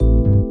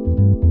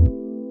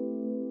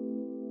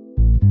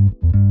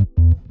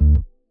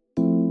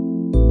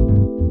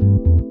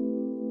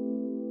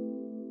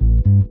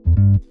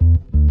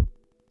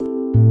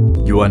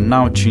You are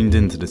now tuned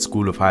into the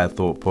School of Higher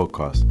Thought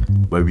podcast,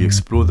 where we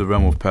explore the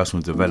realm of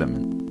personal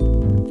development.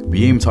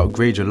 We aim to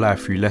upgrade your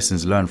life through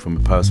lessons learned from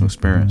a personal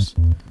experience.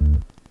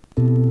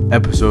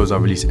 Episodes are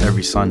released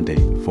every Sunday.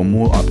 For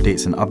more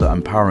updates and other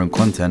empowering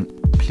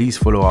content, please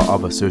follow our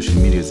other social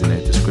medias in the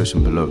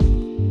description below.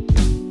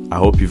 I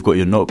hope you've got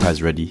your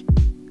notepads ready.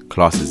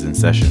 Class is in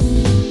session.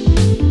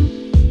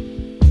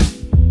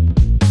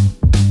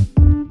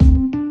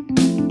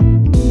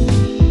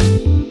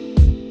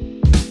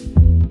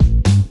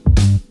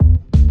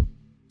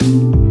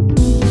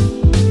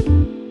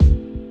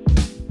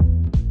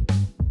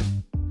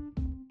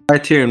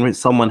 Criteria in which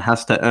someone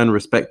has to earn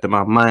respect in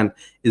my mind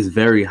is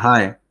very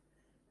high.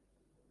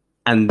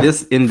 And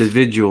this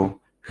individual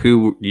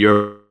who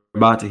you're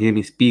about to hear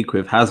me speak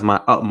with has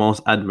my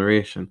utmost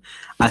admiration.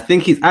 I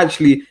think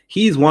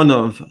he's one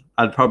of,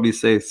 I'd probably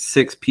say,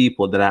 6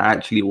 people that I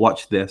actually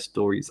watch their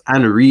stories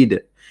and read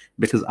it,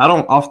 because I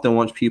don't often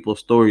watch people's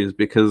stories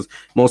because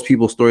most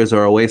people's stories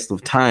are a waste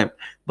of time.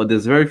 But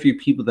there's very few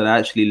people that I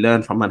actually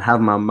learn from and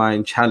have my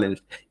mind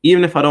challenged,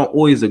 even if I don't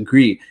always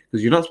agree,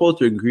 because you're not supposed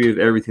to agree with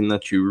everything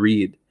that you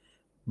read.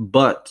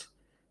 But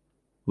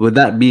with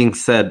that being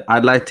said,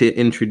 I'd like to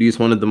introduce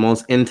one of the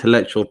most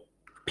intellectual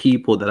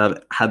people that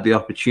I've had the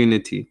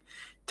opportunity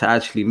to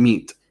actually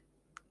meet.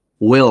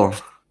 Will,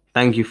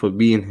 thank you for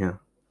being here.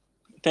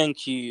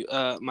 Thank you,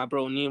 my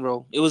bro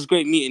Nero. It was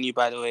great meeting you,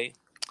 by the way.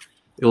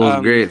 It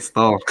was great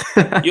stuff.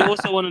 You're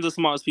also one of the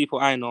smartest people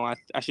I know.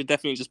 I should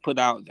definitely just put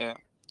that out there.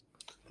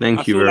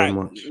 Thank you very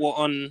much. We're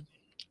on,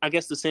 I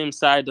guess, the same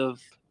side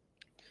of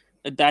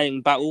a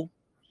dying battle.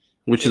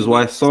 Which is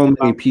why so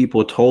many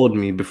people told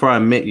me before I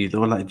met you, they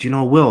were like, do you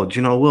know Will? Do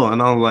you know Will?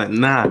 And I was like,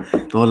 nah.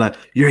 They were like,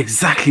 you're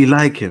exactly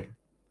like him.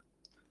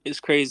 It's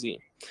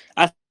crazy.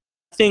 I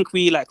think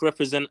we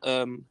represent,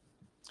 I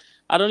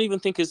don't even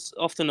think it's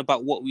often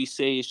about what we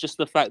say. It's just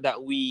the fact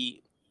that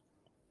we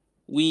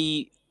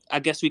I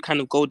guess we kind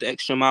of go the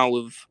extra mile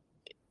with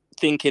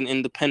thinking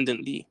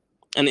independently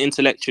and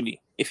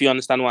intellectually, if you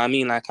understand what I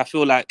mean. I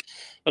feel like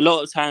a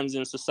lot of times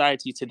in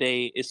society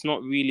today, it's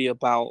not really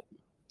about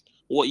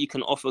what you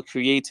can offer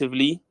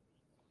creatively.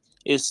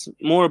 It's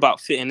more about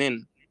fitting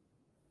in.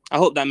 I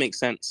hope that makes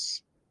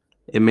sense.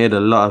 It made a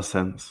lot of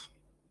sense.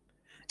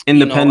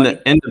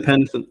 Independent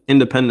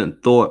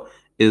thought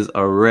is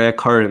a rare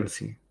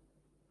currency.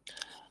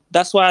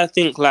 That's why I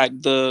think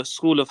the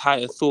School of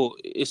Higher Thought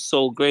is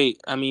so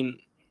great. I mean,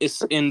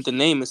 it's in the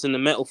name, it's in the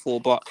metaphor,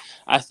 but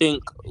I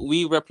think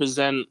we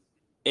represent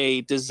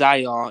a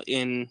desire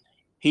in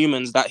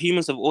humans that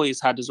humans have always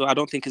had as well. I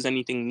don't think it's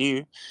anything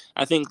new.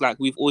 I think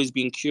we've always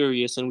been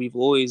curious, and we've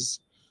always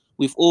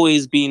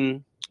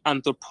been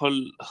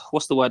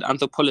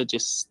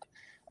anthropologists,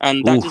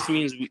 and that just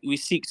means we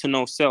seek to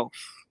know self.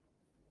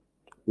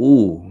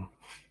 Ooh.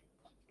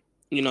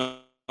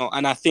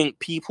 And I think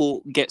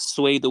people get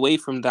swayed away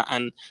from that,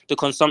 and the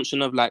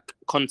consumption of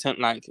content,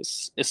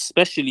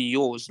 especially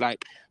yours. I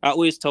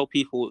always tell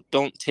people,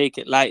 don't take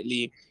it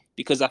lightly,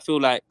 because I feel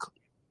like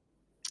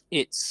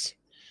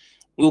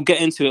we'll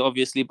get into it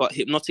obviously, but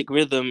hypnotic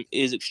rhythm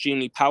is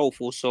extremely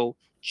powerful. So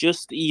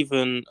just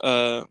even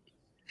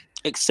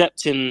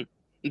accepting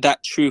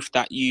that truth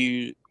that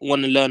you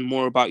want to learn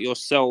more about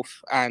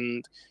yourself,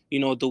 and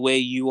the way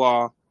you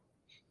are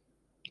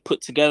put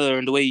together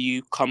and the way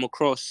you come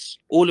across,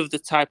 all of the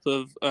type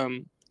of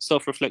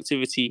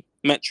self-reflectivity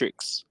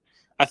metrics.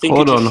 I think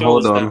hold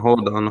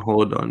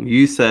on.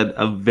 You said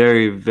a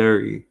very,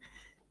 very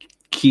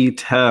key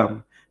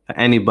term for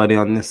anybody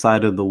on this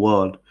side of the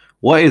world.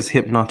 What is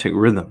hypnotic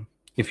rhythm,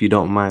 if you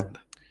don't mind?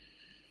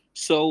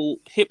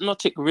 So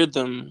hypnotic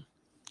rhythm,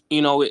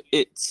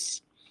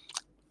 it's,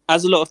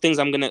 as a lot of things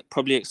I'm going to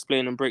probably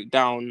explain and break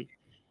down,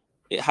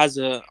 it has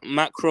a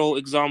macro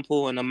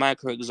example and a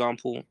micro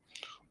example.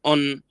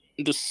 On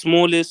the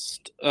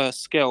smallest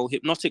scale,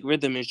 hypnotic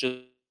rhythm is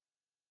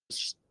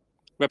just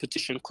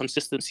repetition,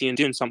 consistency, and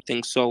doing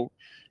something. So,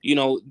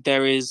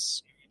 there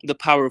is the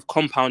power of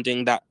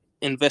compounding that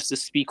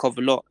investors speak of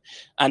a lot.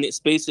 And it's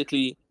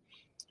basically,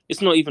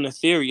 it's not even a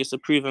theory, it's a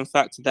proven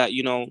fact that,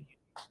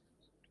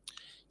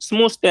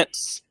 small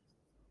steps,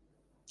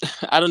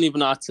 I don't even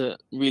know how to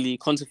really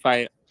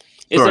quantify it.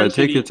 Sorry,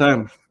 take your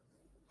time.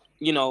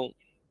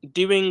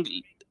 Doing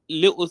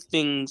little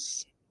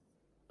things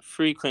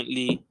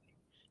frequently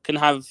can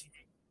have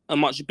a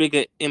much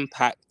bigger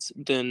impact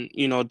than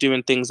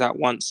doing things at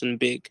once and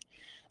big.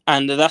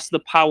 And that's the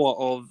power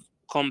of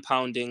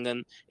compounding,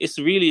 and it's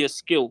really a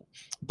skill.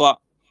 But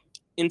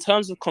in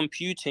terms of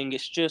computing,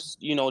 it's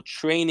just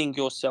training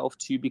yourself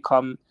to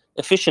become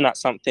efficient at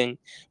something,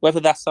 whether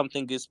that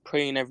something is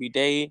praying every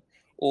day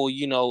or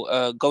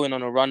going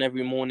on a run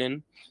every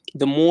morning.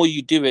 The more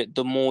you do it,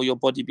 the more your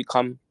body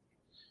becomes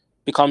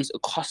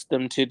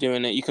accustomed to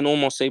doing it. You can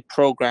almost say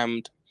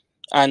programmed.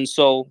 And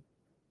so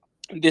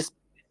this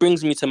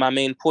brings me to my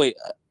main point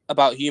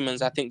about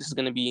humans. I think this is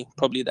going to be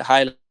probably the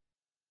highlight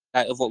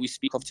of what we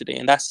speak of today,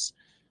 and that's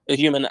a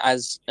human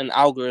as an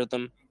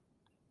algorithm.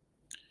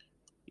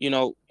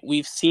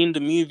 We've seen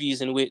the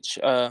movies in which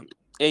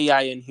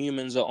AI and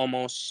humans are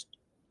almost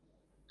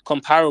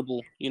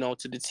comparable,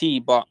 to the T.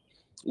 But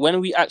when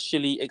we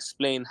actually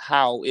explain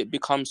how, it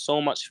becomes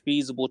so much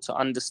feasible to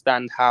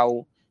understand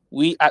how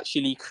we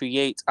actually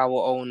create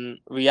our own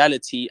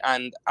reality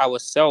and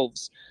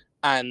ourselves.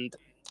 And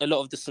a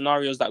lot of the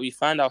scenarios that we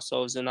find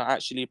ourselves in are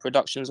actually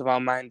productions of our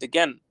mind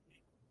again.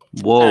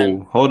 And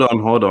Whoa, hold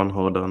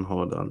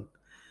on.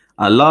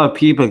 A lot of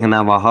people can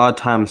have a hard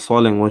time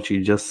swallowing what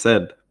you just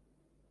said.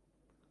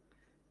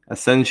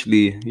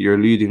 Essentially, you're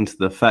alluding to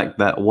the fact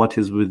that what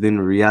is within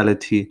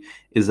reality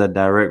is a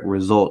direct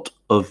result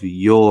of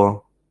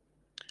your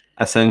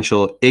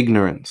essential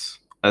ignorance,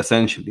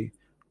 essentially.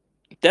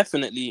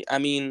 definitely, I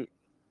mean,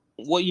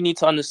 what you need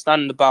to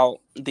understand about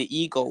the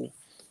ego,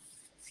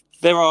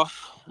 there are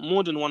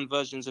more than one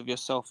versions of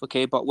yourself,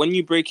 okay? But when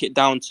you break it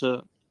down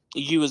to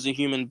you as a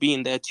human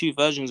being, there are two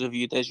versions of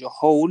you. There's your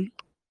whole,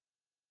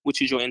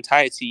 which is your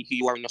entirety, who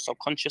you are in your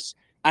subconscious,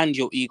 and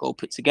your ego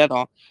put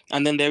together.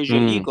 And then there is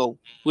your Mm. ego,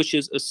 which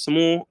is a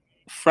small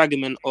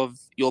fragment of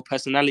your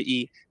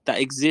personality that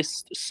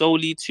exists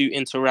solely to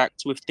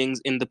interact with things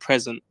in the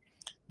present.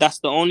 That's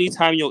the only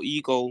time your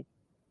ego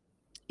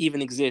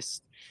even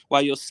exists.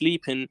 While you're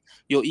sleeping,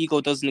 your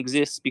ego doesn't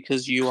exist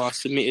because you are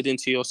submitted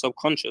into your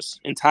subconscious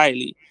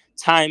entirely.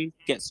 Time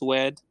gets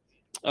weird.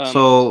 Um,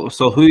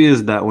 So who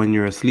is that when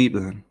you're asleep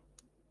then?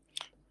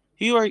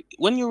 you are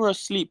when you are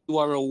asleep, you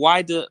are a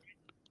wider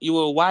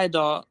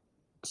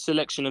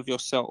selection of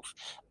yourself.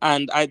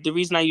 And the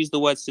reason I use the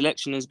word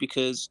selection is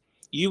because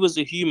you as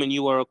a human,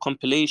 you are a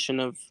compilation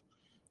of.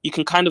 You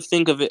can kind of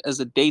think of it as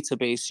a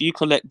database. You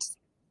collect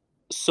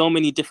so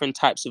many different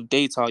types of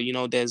data.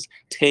 There's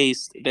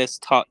taste, there's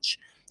touch,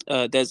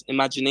 there's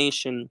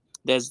imagination,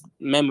 there's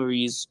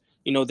memories,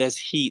 there's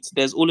heat,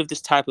 there's all of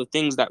this type of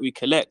things that we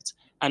collect.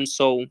 And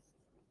so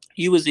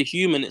you as a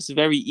human, it's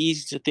very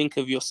easy to think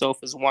of yourself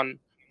as one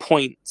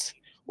point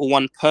or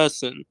one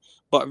person,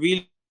 but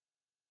really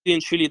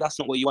and truly that's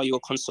not what you are. You're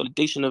a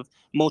consolidation of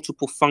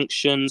multiple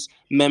functions,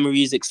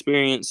 memories,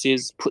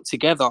 experiences put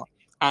together.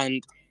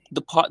 And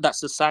the part that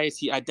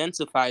society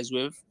identifies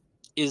with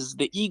is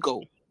the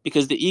ego,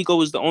 because the ego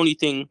is the only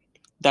thing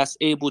that's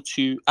able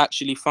to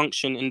actually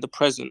function in the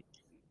present.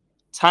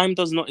 Time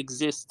does not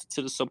exist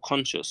to the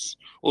subconscious,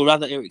 or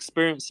rather it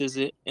experiences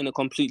it in a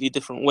completely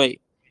different way.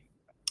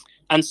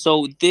 And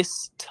so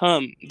this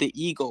term, the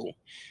ego,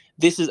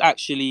 this is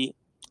actually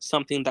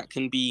something that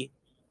can be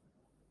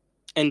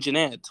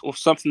engineered, or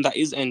something that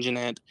is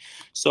engineered.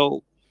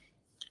 So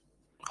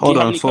do Hold you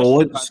have on. any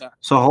questions about What's that?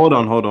 so hold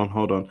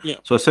on. Yeah,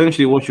 So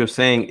essentially what you're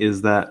saying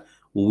is that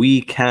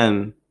we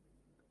can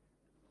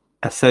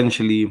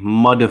essentially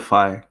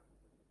modify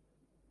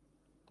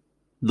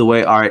the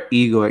way our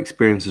ego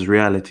experiences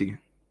reality.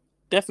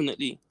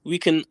 definitely. We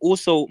can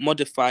also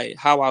modify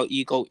how our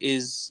ego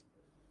is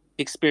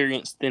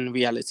experienced in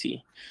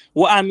reality.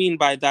 What I mean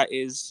by that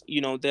is,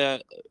 there are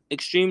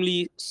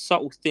extremely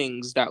subtle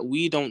things that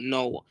we don't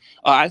know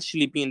are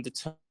actually being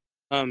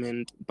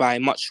determined by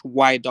much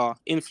wider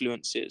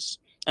influences.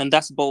 And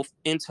that's both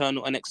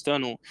internal and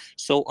external.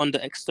 So, on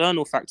the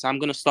external factor, I'm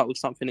going to start with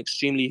something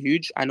extremely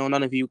huge. I know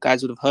none of you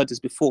guys would have heard this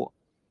before.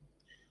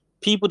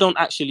 People don't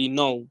actually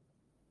know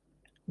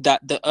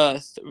that the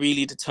earth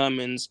really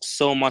determines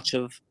so much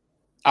of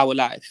our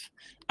life.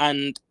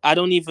 And I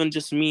don't even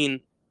just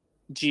mean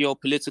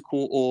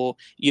geopolitical or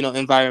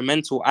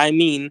environmental. I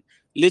mean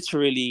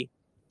literally,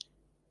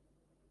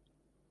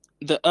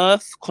 the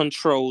earth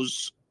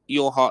controls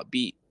your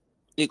heartbeat,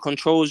 it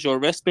controls your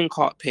resting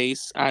heart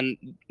pace. And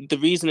the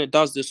reason it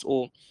does this,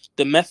 or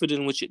the method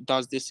in which it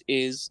does this,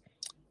 is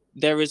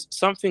there is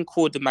something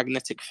called the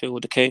magnetic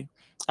field, okay?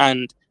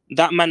 And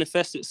that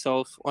manifests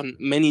itself on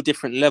many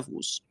different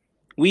levels.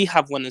 We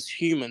have one as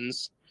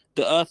humans,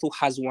 the earth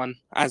has one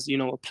as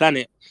a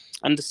planet,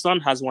 and the sun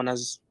has one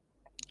as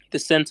the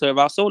center of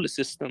our solar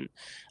system.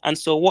 And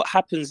so what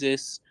happens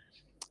is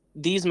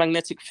these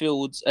magnetic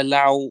fields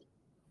allow,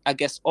 I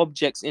guess,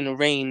 objects in a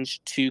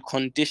range to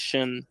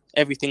condition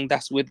everything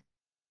that's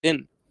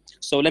within.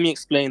 So let me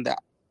explain that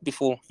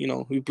before,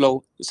 we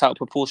blow this out of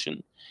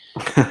proportion.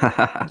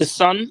 The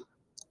sun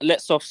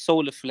lets off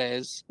solar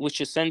flares,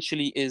 which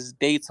essentially is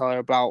data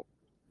about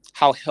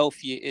how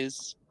healthy it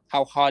is,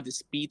 how hard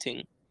it's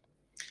beating.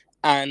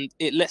 And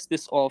it lets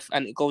this off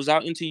and it goes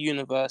out into the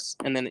universe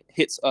and then it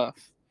hits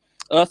Earth.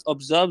 Earth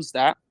observes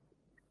that,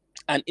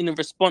 and in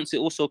response it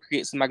also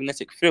creates a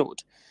magnetic field.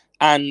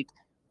 And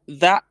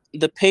that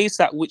the pace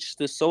at which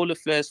the solar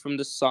flares from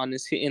the sun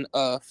is hitting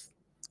Earth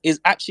is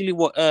actually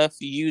what Earth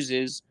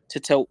uses to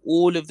tell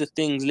all of the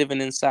things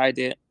living inside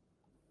it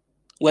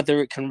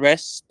whether it can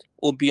rest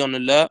or be on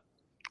alert,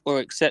 or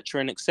etc.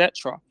 and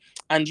etc.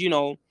 And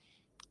you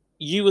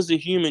as a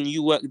human,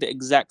 you work the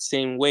exact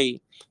same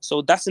way.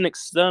 So that's an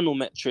external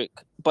metric,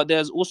 but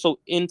there's also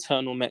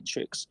internal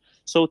metrics.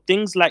 So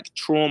things like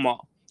trauma,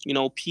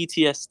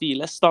 PTSD,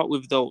 let's start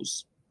with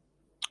those.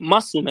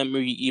 Muscle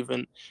memory,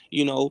 even,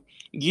 you know,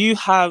 you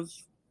have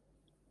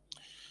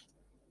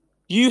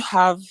you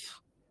have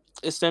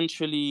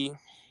essentially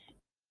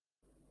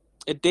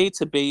a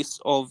database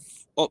of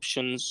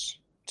options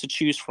to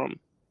choose from.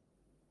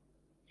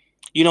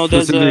 You know,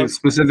 there's a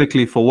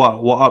Specifically for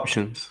what? What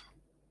options?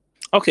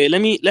 okay.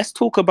 Let's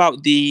talk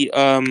about the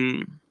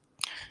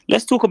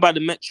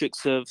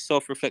metrics of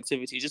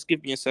self-reflectivity. Just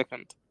give me a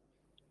second.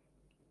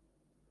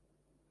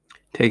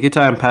 Take your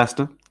time,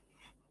 Pastor.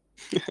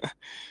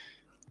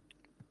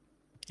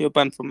 You're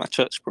banned from my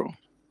church, bro.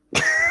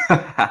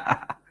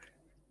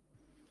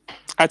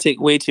 I take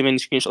way too many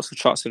screenshots of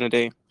charts in a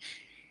day.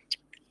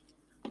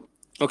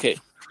 Okay,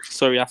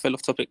 sorry, I fell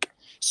off topic.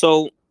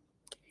 So,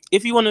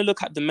 if you want to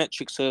look at the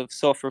metrics of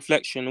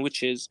self-reflection,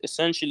 which is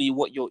essentially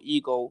what your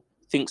ego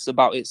thinks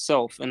about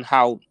itself and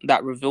how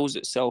that reveals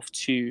itself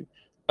to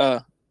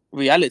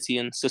reality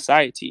and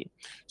society.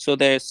 So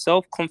there's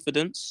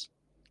self-confidence,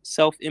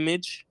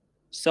 self-image,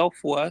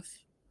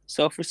 self-worth,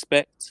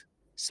 self-respect,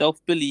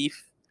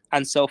 self-belief,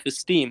 and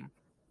self-esteem.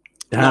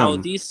 Now,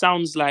 Damn. these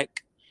sound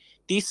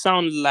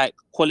like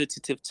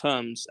qualitative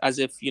terms, as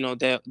if, you know,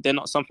 they're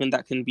not something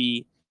that can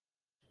be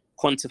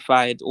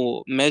quantified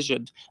or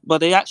measured, but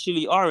they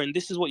actually are. And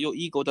this is what your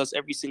ego does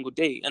every single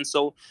day. And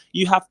so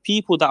you have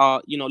people that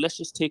are, you know, let's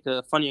just take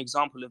a funny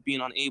example of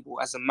being unable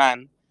as a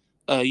man,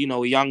 you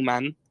know, a young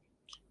man,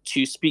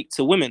 to speak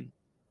to women.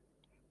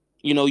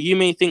 You know, you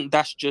may think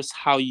that's just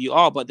how you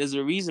are, but there's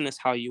a reason it's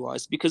how you are.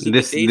 It's because of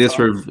the data.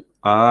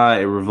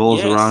 It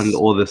revolves around Yes.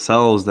 all the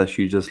cells that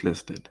you just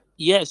listed.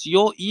 Yes,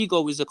 your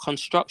ego is a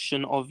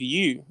construction of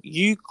you.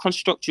 You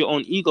construct your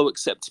own ego,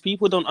 except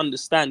people don't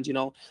understand, you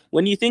know,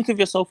 when you think of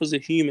yourself as a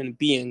human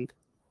being,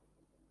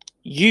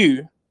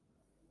 you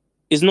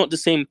is not the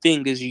same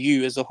thing as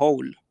you as a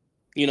whole.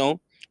 You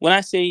know, when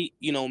I say,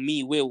 you know,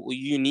 me, Will, or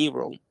you,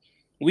 Nero,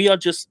 we are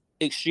just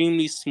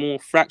extremely small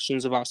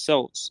fractions of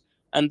ourselves.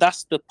 And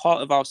that's the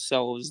part of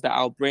ourselves that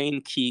our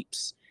brain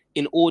keeps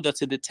in order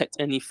to detect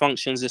any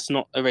functions that's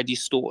not already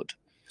stored.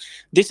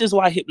 This is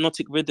why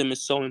hypnotic rhythm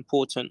is so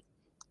important.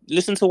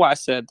 Listen to what I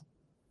said.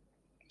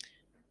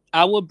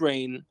 Our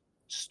brain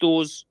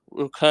stores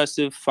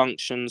recursive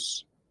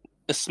functions,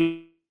 a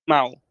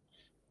smile,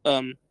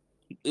 um,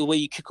 the way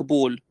you kick a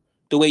ball,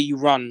 the way you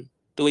run,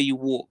 the way you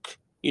walk,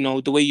 you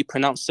know, the way you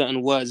pronounce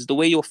certain words, the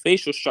way your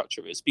facial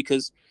structure is,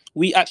 because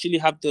we actually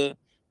have the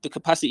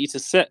capacity to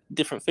set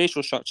different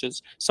facial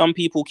structures. Some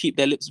people keep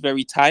their lips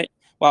very tight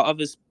while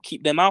others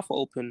keep their mouth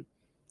open.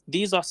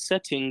 These are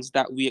settings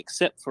that we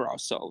accept for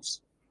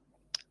ourselves.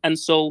 And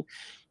so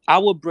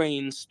our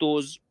brain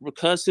stores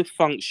recursive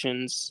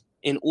functions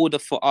in order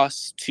for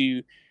us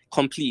to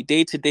complete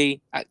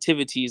day-to-day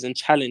activities and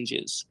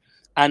challenges.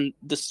 And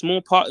the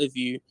small part of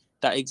you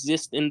that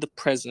exists in the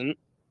present,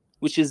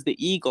 which is the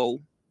ego,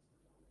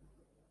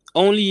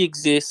 only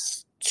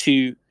exists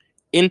to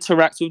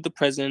interact with the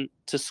present,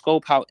 to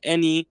scope out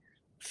any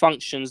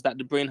functions that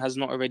the brain has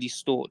not already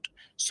stored.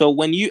 So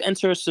when you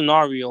enter a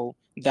scenario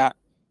that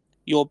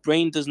your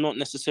brain does not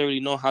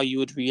necessarily know how you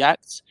would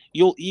react,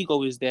 your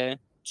ego is there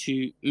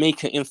to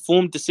make an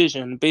informed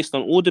decision based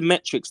on all the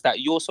metrics that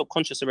your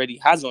subconscious already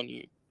has on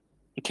you.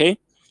 Okay?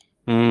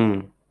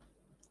 And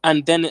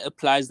then it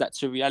applies that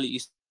to reality.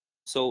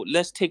 So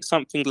let's take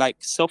something like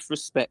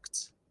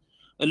self-respect.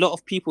 A lot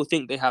of people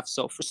think they have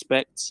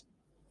self-respect,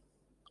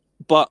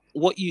 but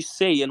what you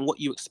say and what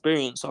you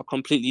experience are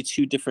completely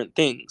two different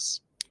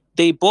things.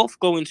 They both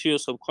go into your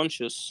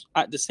subconscious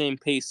at the same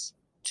pace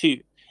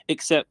too,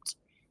 except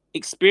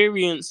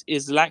experience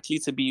is likely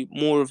to be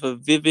more of a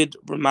vivid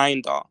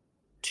reminder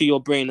to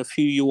your brain of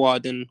who you are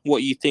than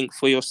what you think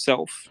for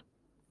yourself.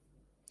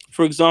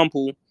 For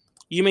example,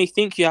 you may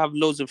think you have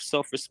loads of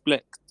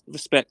self-respect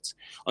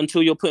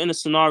until you're put in a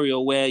scenario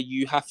where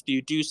you have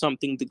to do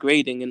something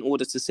degrading in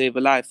order to save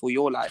a life or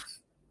your life.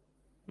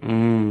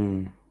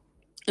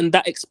 And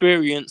that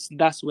experience,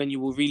 that's when you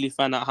will really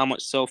find out how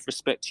much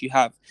self-respect you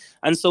have.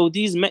 And so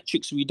these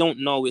metrics we don't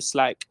know. It's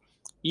like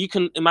you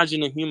can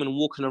imagine a human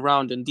walking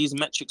around and these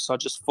metrics are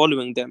just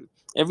following them.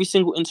 Every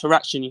single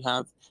interaction you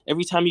have,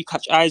 every time you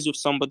catch eyes with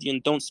somebody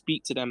and don't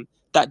speak to them,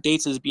 that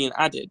data is being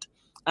added.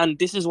 And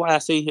this is why I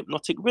say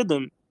hypnotic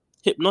rhythm.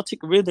 Hypnotic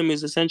rhythm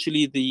is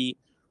essentially the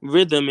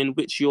rhythm in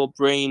which your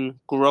brain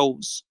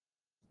grows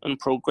and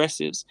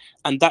progresses.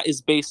 And that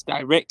is based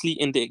directly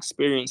in the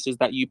experiences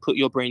that you put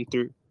your brain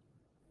through.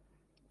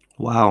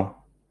 Wow.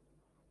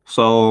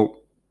 So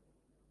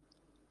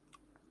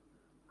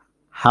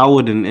how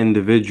would an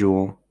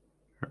individual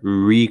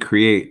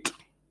recreate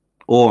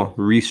or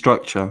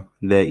restructure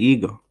their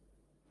ego?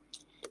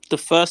 The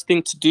first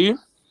thing to do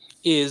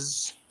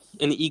is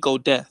an ego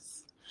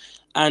death.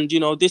 And, you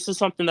know, this is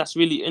something that's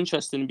really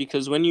interesting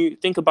because when you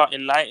think about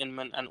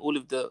enlightenment and all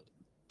of the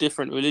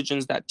different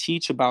religions that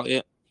teach about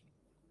it,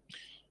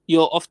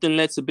 you're often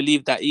led to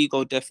believe that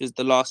ego death is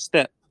the last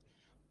step.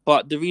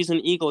 But the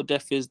reason ego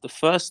death is the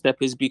first step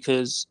is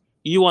because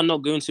you are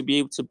not going to be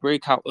able to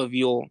break out of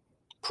your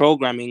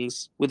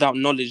programmings without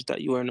knowledge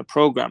that you are in a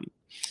program.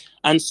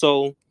 And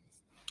so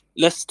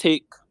let's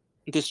take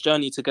this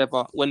journey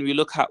together when we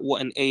look at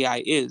what an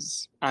AI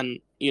is. And,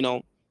 you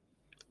know,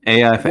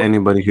 AI, for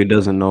anybody who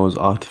doesn't know, is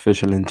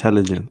artificial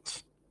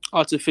intelligence.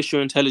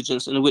 Artificial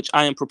intelligence, in which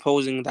I am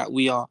proposing that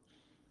we are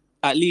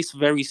at least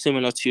very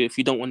similar to, if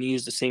you don't want to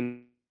use the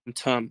same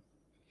term.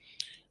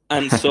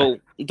 And so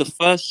the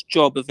first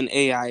job of an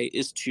AI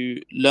is to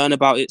learn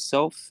about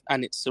itself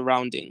and its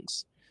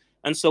surroundings.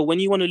 And so when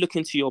you want to look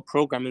into your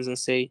programmers and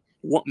say,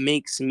 what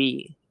makes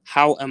me?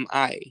 How am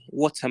I?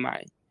 What am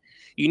I?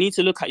 You need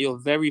to look at your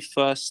very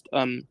first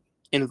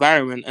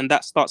environment, and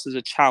that starts as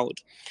a child.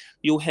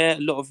 You'll hear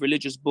a lot of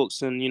religious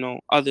books and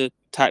other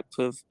type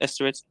of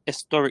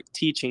historic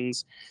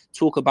teachings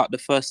talk about the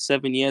first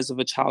 7 years of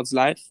a child's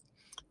life.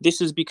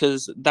 This is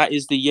because that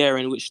is the year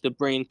in which the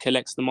brain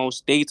collects the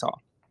most data.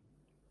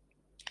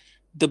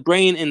 The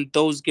brain in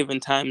those given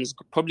times is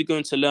probably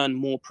going to learn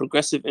more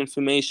progressive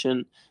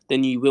information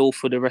than you will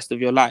for the rest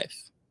of your life.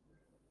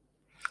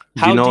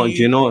 Do you How do know? Do you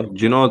you, know?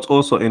 Do you know what's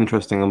also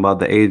interesting about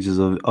the ages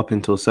of up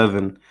until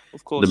 7? of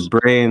The course,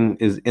 brain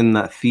is in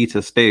that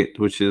theta state,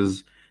 which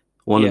is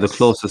one of the yes.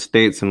 closest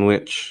states in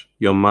which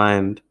your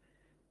mind,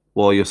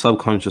 well, your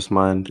subconscious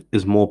mind,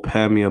 is more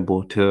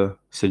permeable to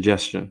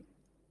suggestion.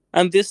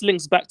 And this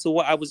links back to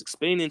what I was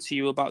explaining to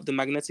you about the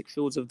magnetic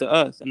fields of the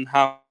earth and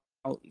how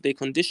they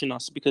condition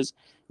us. Because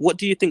what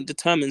do you think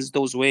determines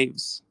those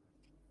waves?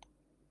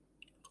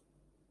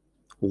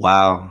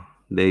 Wow,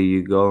 there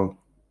you go.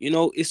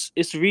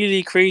 It's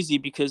really crazy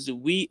because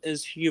we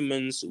as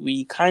humans,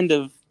 we kind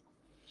of,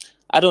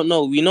 I don't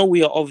know, we know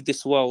we are of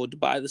this world,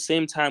 but at the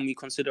same time we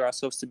consider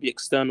ourselves to be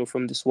external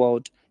from this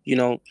world.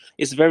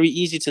 It's very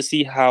easy to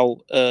see how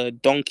a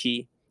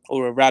donkey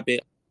or a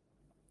rabbit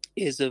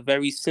is a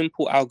very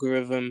simple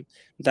algorithm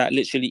that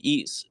literally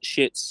eats,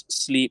 shits,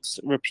 sleeps,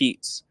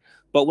 repeats.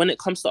 But when it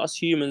comes to us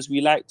humans,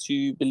 we like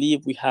to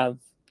believe we have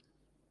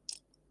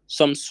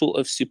some sort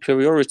of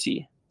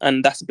superiority,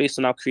 and that's based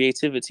on our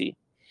creativity.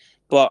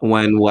 But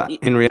When what i-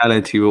 in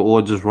reality we're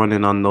all just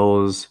running on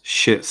those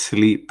shit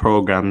sleep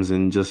programs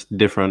in just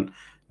different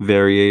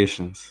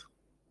variations.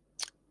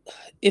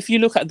 if you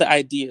look at the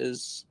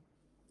ideas,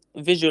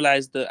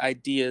 visualize the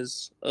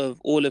ideas of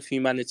all of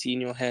humanity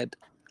in your head,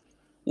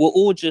 we're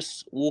all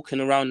just walking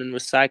around and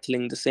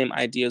recycling the same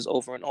ideas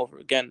over and over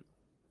again.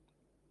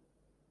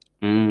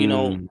 You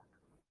know, Mm.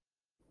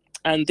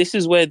 and this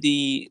is where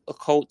the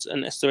occult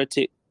and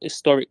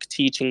historic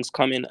teachings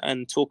come in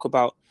and talk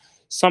about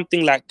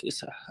something like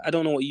I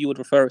don't know what you would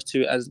refer it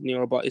to as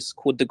Nero, but it's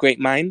called the Great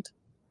Mind.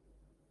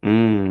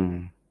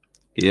 Mm.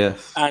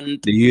 Yes. And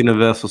The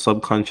universal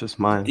subconscious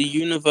the mind.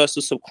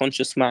 universal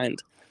subconscious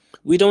mind.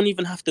 We don't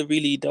even have to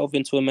really delve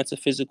into a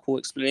metaphysical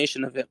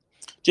explanation of it.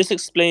 Just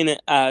explain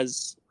it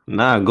as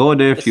Nah, go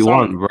there the if you sun.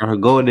 want, bro.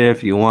 Go there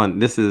if you want.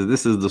 This is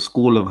the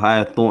school of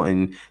higher thought,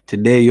 and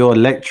today you're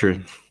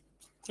lecturing.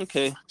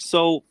 Okay,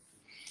 so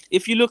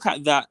if you look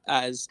at that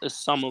as a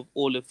sum of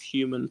all of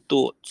human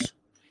thought,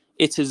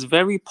 it is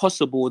very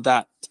possible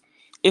that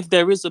if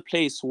there is a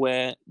place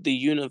where the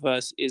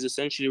universe is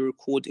essentially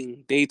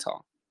recording data,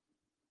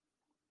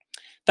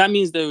 that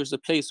means there is a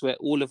place where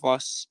all of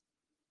us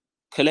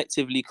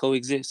collectively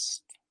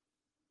coexist.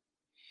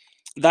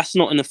 That's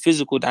not in a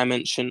physical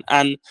dimension.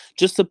 And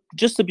just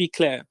to be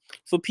clear,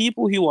 for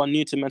people who are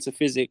new to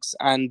metaphysics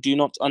and do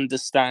not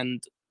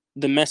understand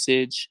the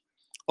message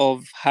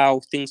of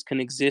how things can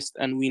exist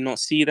and we not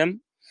see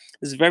them,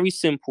 it's very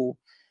simple.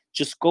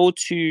 Just go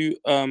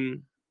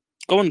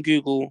on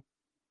Google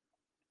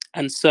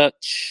and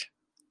search,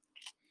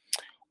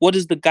 what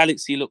does the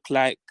galaxy look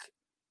like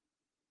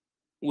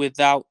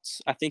without,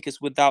 I think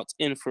it's without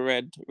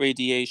infrared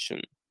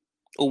radiation,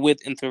 or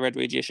with infrared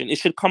radiation. It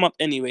should come up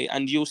anyway,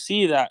 and you'll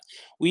see that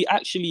we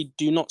actually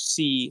do not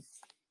see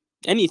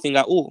anything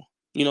at all.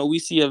 We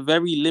see a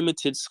very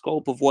limited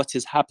scope of what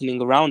is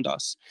happening around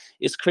us.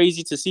 It's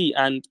crazy to see.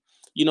 And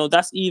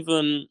that's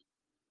even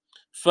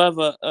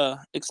further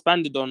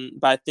expanded on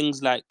by things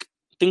that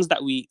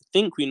we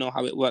think we know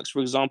how it works. For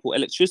example,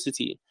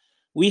 electricity.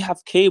 We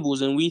have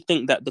cables and we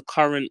think that the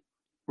current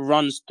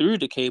runs through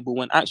the cable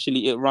when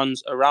actually it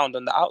runs around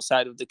on the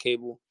outside of the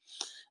cable.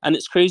 And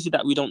it's crazy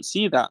that we don't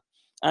see that.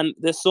 And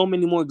there's so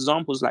many more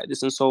examples like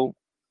this. And so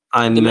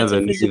I the never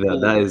knew that. metaphysical,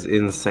 That is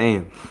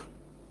insane.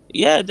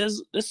 yeah,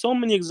 there's so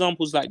many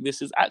examples like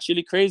this. It's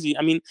actually crazy.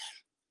 I mean,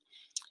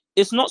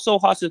 it's not so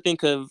hard to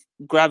think of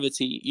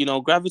gravity.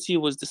 Gravity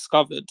was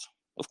discovered.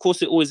 Of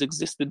course, it always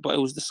existed, but it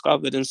was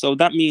discovered. And so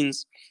that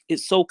means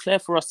it's so clear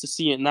for us to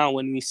see it now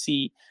when we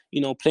see,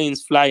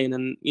 planes flying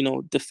and,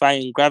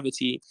 defying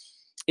gravity.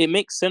 It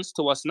makes sense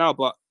to us now,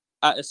 but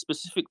at a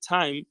specific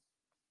time,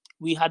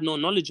 we had no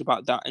knowledge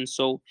about that. And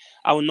so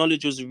our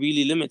knowledge was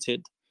really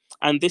limited.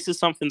 And this is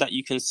something that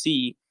you can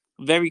see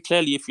very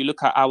clearly if you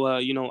look at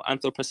our,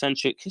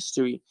 anthropocentric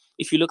history.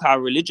 If you look at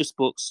our religious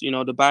books,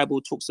 the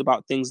Bible talks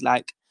about things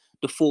like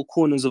the four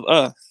corners of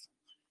earth.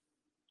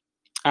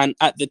 And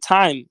at the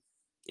time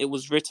it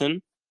was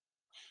written,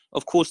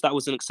 of course, that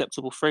was an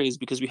acceptable phrase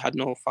because we had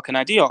no fucking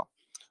idea.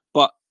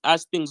 But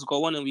as things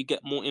go on and we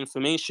get more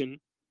information,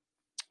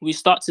 we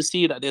start to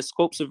see that there's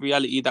scopes of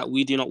reality that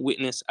we do not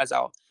witness as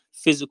our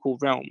physical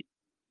realm.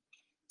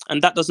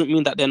 And that doesn't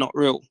mean that they're not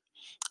real.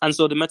 And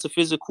so the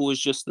metaphysical is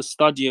just the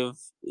study of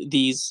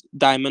these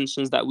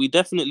dimensions that we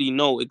definitely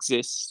know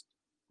exist.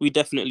 We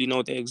definitely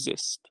know they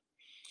exist.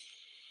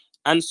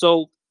 And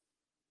so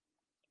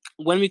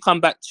when we come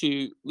back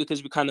to,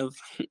 because we kind of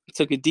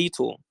took a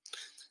detour,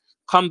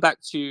 come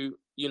back to,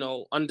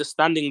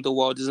 understanding the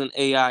world as an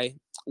AI,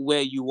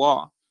 where you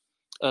are,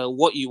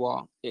 what you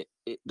are.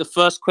 The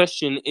first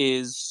question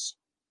is,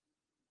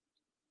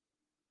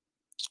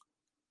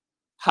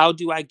 how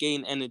do I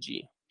gain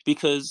energy?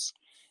 Because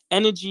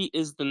energy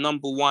is the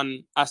number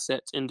one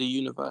asset in the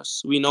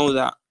universe. We know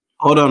that.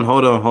 Hold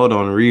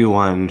on.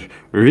 Rewind.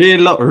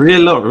 Reel up.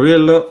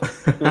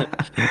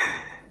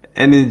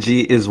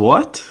 Energy is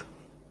what?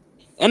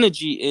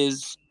 Energy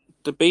is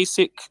the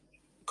basic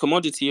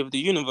commodity of the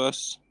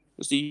universe.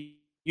 It's the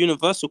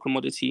universal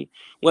commodity,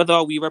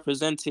 whether we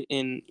represent it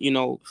in,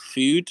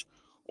 food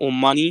or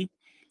money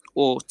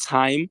or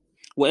time,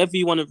 whatever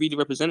you want to really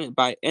represent it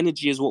by.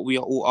 Energy is what we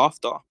are all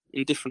after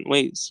in different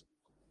ways.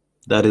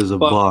 That is a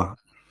But bar.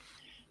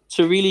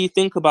 to really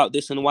think about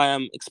this, and why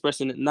I'm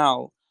expressing it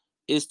now,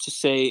 is to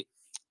say,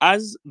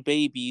 as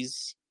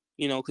babies,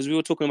 because we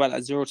were talking about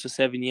like 0 to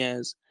 7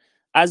 years,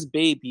 as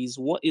babies,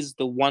 what is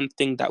the one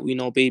thing that we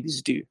know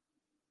babies do?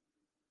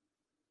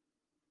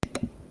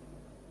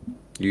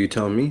 You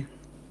tell me.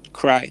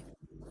 Cry.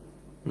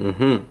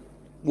 Mm-hmm.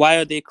 Why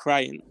are they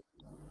crying?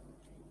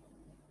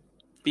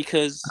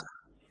 Because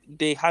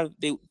they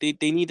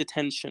need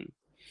attention.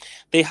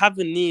 They have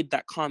a need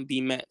that can't be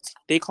met.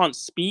 They can't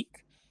speak,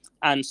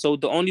 and so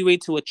the only way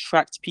to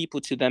attract people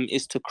to them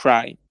is to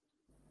cry.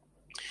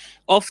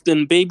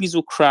 Often babies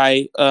will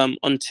cry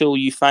until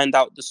you find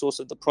out the source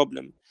of the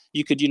problem.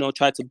 You could,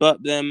 try to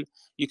burp them.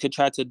 You could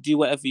try to do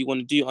whatever you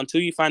want to do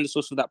until you find the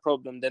source of that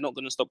problem. They're not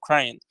going to stop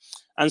crying.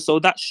 And so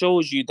that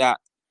shows you that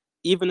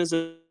even as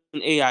an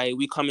AI,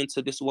 we come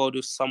into this world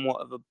with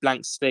somewhat of a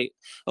blank slate.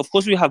 Of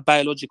course, we have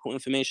biological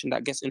information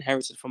that gets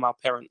inherited from our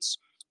parents,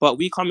 but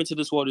we come into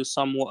this world with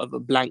somewhat of a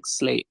blank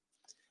slate.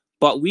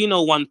 But we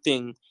know one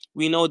thing.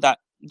 We know that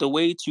the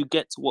way to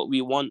get what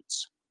we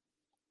want,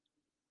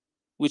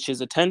 which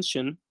is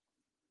attention,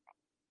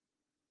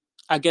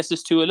 I guess,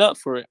 is to alert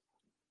for it.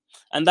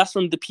 And that's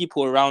from the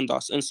people around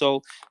us. And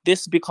so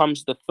this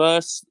becomes the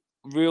first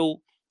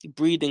real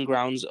breeding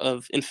grounds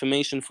of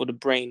information for the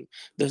brain.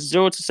 The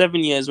 0 to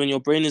 7 years, when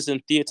your brain is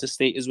in theater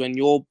state, is when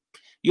your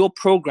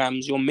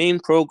programs, your main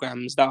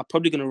programs that are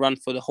probably going to run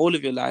for the whole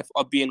of your life,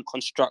 are being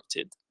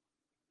constructed.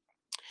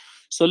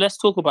 So let's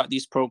talk about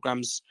these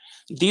programs.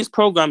 These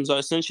programs are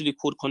essentially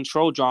called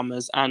control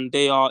dramas, and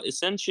they are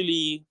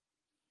essentially,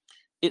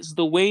 it's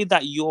the way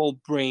that your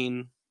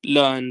brain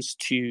learns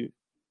to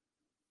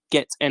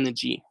get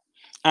energy.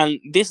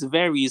 And this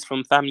varies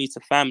from family to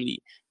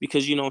family,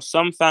 because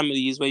some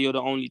families where you're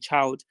the only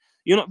child,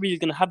 you're not really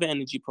going to have an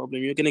energy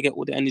problem. You're going to get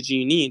all the energy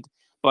you need.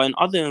 But in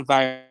other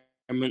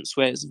environments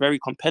where it's very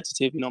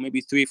competitive,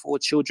 maybe 3 or 4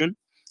 children,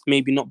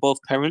 maybe not both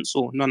parents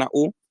or none at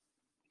all,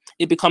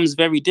 it becomes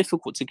very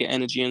difficult to get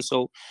energy. And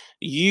so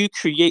you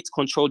create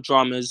control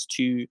dramas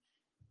to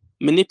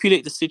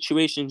manipulate the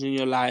situations in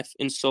your life,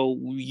 and so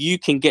you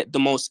can get the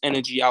most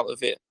energy out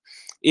of it.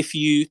 If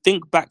you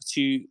think back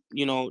to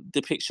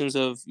depictions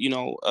of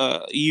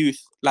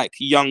youth, like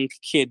young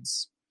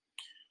kids,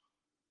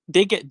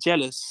 they get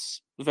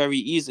jealous very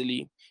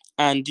easily.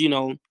 And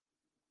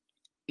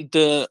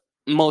the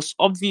most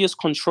obvious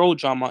control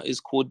drama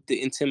is called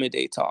the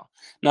intimidator.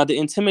 Now, the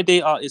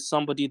intimidator is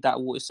somebody that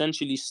will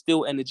essentially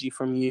steal energy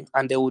from you,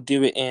 and they will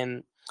do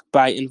it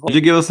by Could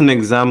you give us an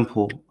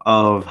example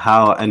of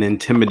how an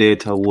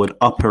intimidator would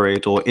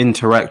operate or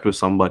interact with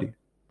somebody?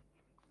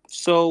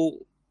 So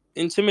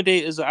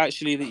intimidators are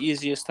actually the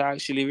easiest to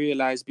actually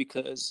realize,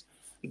 because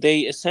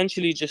they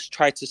essentially just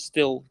try to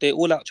steal. They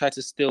all out try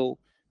to steal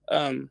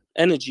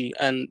energy,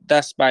 and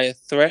that's by a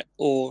threat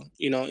or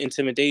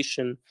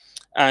intimidation.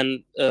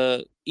 And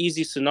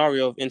easy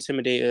scenario of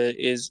intimidator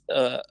is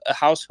a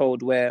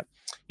household where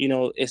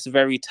it's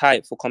very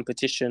tight for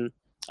competition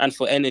and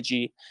for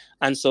energy,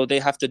 and so they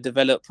have to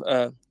develop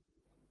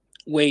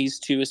ways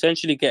to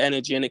essentially get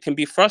energy, and it can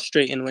be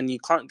frustrating when you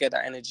can't get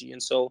that energy,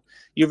 and so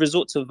you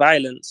resort to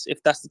violence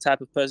if that's the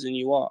type of person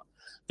you are.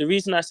 The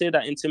reason I say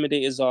that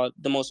intimidators are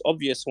the most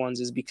obvious ones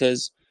is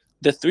because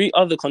the 3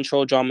 other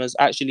control dramas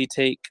actually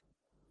take,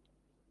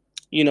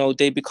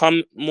 they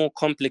become more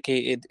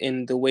complicated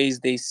in the ways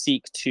they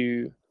seek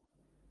to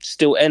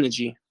steal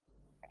energy.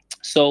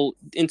 So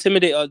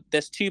intimidator,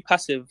 there's 2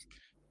 passive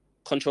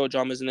control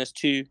dramas and there's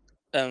 2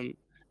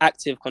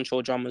 active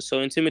control dramas. So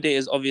intimidator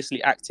is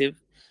obviously active.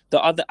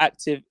 The other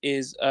active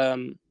is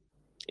an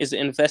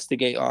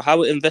investigator.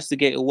 How an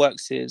investigator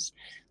works is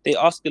they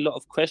ask a lot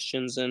of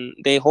questions, and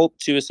they hope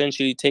to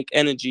essentially take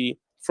energy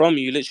from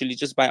you, literally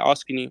just by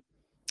asking you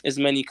as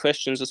many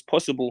questions as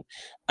possible.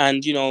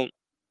 And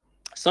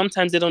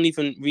sometimes they don't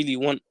even really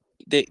want,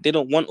 they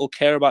don't want or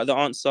care about the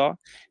answer.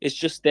 It's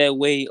just their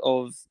way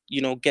of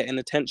getting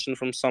attention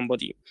from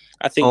somebody.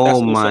 I think Oh that's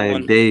also my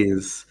one.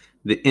 days.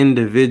 The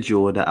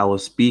individual that I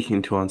was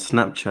speaking to on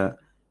Snapchat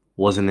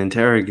was an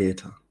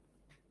interrogator.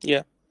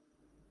 Yeah.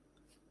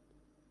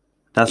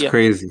 That's Yeah.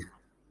 crazy.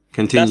 That's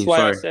Continue, why I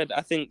sorry. said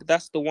I think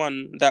that's the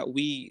one that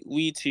we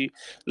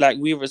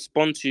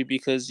respond to,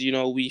 because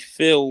we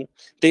feel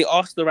they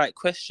ask the right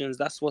questions.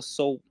 That's what's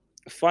so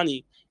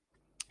funny.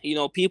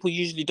 people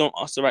usually don't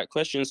ask the right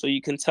questions. So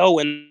you can tell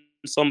when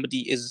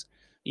somebody is,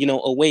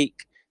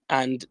 awake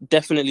and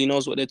definitely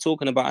knows what they're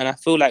talking about. And I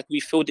feel like we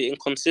feel the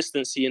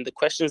inconsistency in the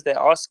questions they're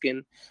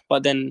asking,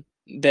 but then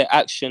their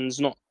actions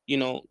not,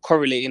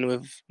 correlating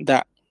with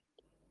that.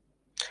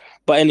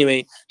 But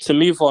anyway, to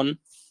move on,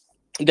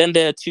 then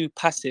there are two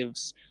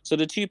passives. So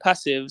the two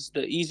passives,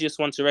 the easiest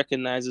one to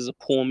recognize is a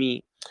poor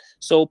me.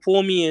 So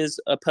poor me is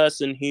a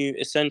person who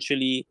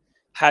essentially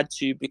had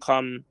to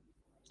become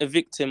a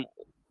victim,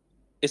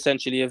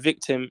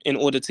 in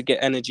order to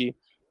get energy.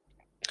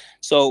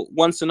 So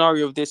one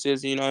scenario of this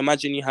is,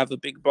 imagine you have a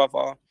big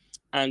brother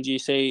and you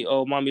say,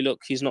 oh, mommy,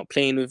 look, he's not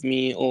playing with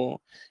me, or,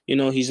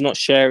 he's not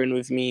sharing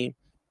with me.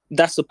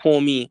 That's a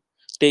poor me.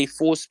 They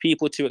force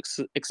people to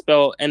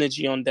expel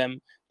energy on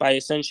them by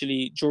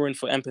essentially drawing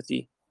for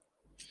empathy.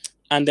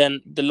 And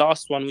then the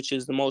last one, which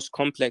is the most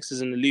complex,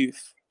 is an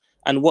aloof.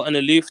 And what an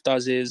aloof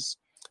does is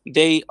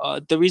the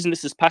reason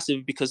this is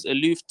passive, because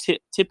aloof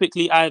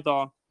typically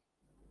either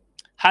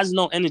has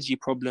no energy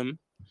problem,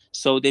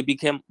 so they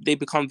become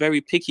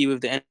very picky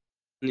with the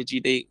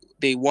energy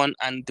they want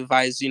and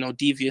devise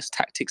devious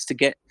tactics to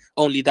get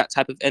only that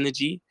type of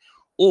energy,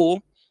 or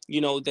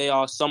they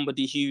are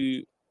somebody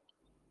who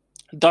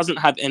doesn't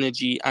have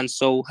energy and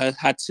so has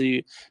had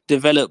to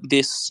develop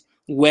this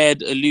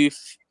weird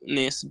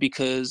aloofness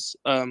because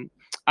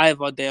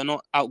either they are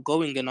not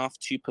outgoing enough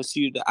to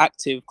pursue the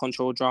active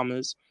control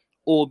dramas,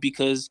 or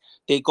because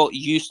they got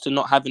used to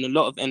not having a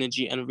lot of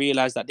energy and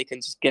realize that they can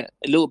just get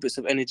a little bits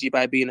of energy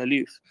by being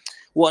aloof.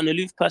 What an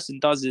aloof person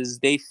does is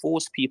they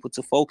force people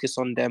to focus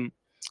on them,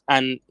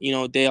 and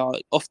they are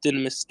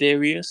often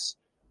mysterious,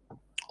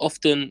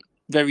 often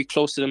very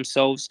close to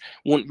themselves,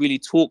 won't really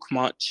talk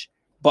much.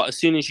 But as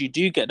soon as you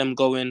do get them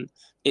going,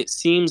 it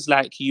seems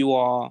like you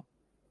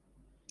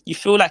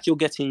feel like you're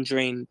getting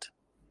drained.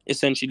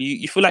 Essentially,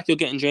 you feel like you're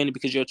getting drained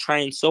because you're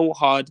trying so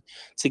hard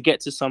to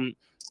get to some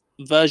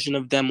version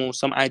of them or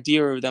some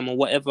idea of them or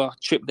whatever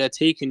trip they're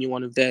taking you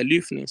on of their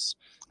aloofness.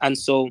 And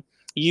so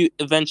you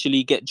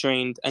eventually get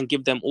drained and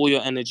give them all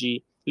your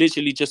energy,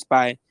 literally just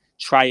by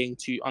trying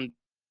to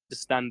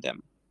understand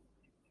them.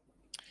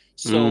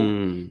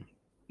 So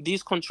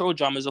these control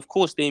dramas, of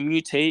course, they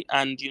mutate,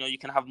 and you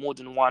can have more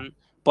than one.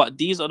 But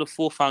these are the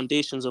four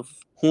foundations of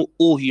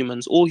all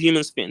humans. All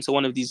humans fit into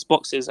one of these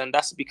boxes, and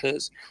that's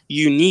because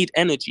you need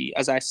energy,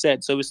 as I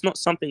said. So it's not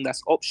something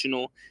that's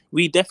optional.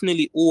 We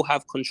definitely all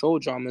have control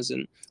dramas,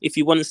 and if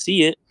you want to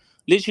see it,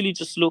 literally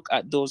just look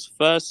at those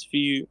first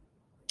few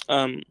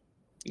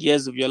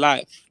years of your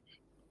life.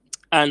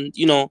 And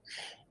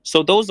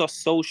so those are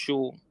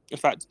social. In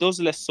fact, those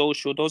are less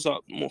social. Those are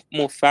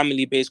more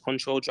family-based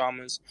control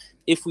dramas.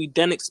 If we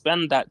then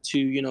expand that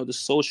to the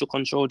social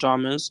control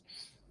dramas,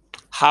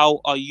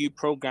 how are you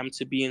programmed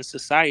to be in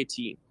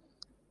society?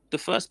 The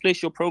first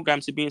place you're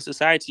programmed to be in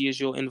society is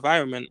your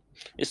environment.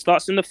 It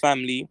starts in the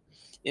family,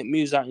 it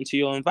moves out into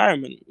your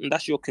environment, and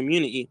that's your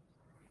community.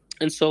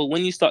 And so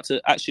when you start to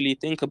actually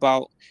think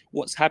about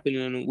what's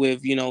happening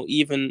with,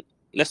 even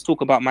let's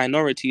talk about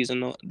minorities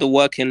and the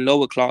working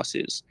lower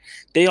classes,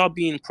 they are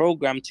being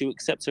programmed to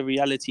accept a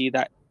reality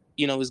that,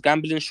 is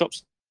gambling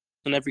shops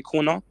on every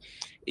corner,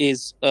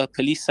 is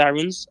police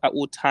sirens at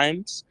all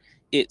times,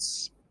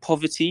 it's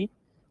poverty,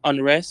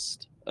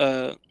 unrest,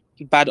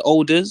 bad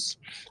odors,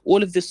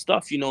 all of this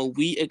stuff,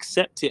 we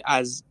accept it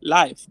as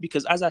life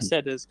because, as I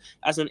said, as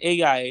an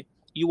AI,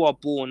 you are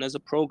born as a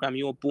program,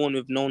 you are born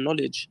with no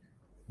knowledge.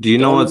 Do you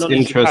The know only what's knowledge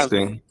you have,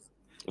 interesting?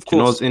 of Do you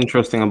know course, what's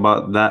interesting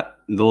about that?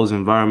 Those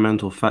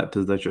environmental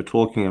factors that you're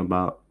talking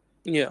about,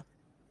 yeah. What?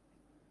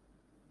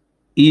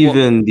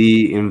 even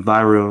the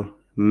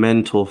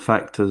environmental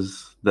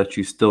factors that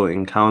you still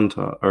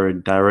encounter are a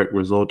direct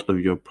result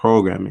of your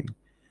programming.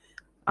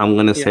 I'm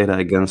going to Yeah. say that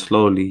again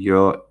slowly.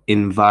 Your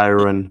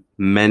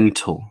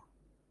environmental.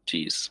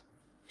 Jeez.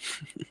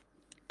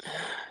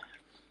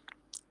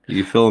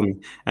 You feel me?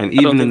 And I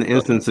don't even in think the so.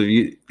 instance of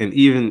you, and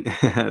even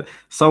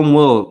some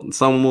will,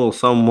 some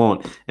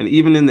won't. And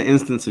even in the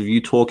instance of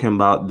you talking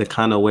about the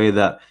kind of way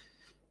that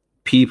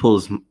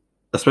people's,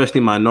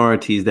 especially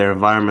minorities, their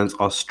environments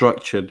are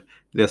structured,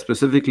 they're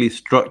specifically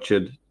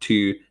structured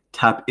to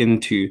tap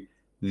into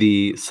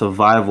the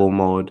survival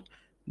mode,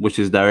 which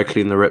is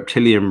directly in the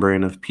reptilian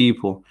brain of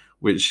people,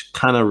 which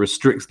kind of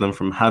restricts them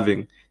from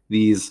having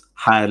these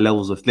higher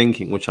levels of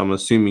thinking, which I'm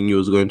assuming you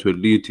was going to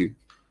allude to.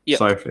 Yep.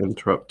 Sorry for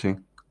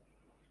interrupting.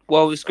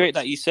 Well, it's great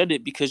that you said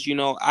it because,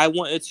 I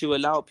wanted to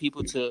allow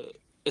people to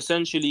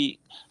essentially,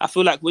 I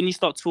feel like when you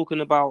start talking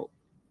about,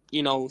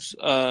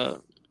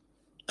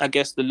 I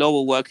guess the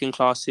lower working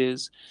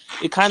classes,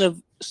 it kind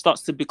of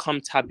starts to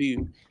become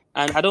taboo.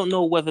 And I don't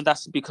know whether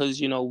that's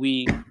because,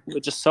 we're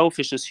just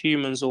selfish as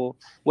humans, or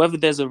whether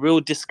there's a real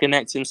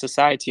disconnect in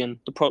society. And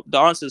the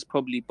answer is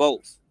probably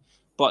both.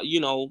 But,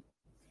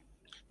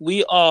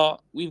 we've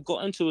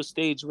gotten to a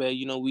stage where,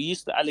 we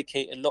used to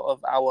allocate a lot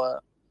of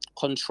our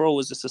control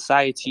as a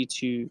society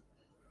to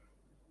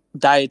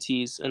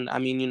deities and, I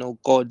mean,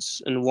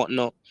 gods and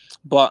whatnot.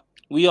 But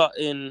we have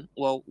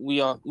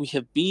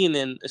been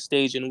in a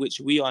stage in which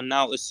we are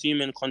now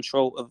assuming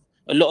control of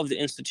a lot of the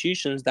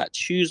institutions that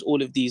choose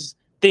all of these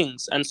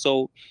things. And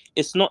so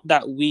it's not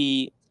that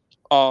we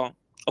are,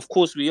 of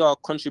course, we are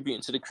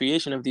contributing to the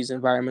creation of these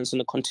environments and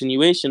the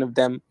continuation of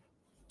them,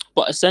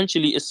 but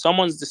essentially it's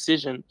someone's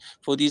decision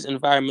for these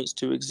environments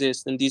to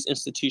exist and these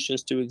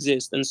institutions to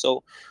exist. And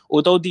so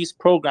although these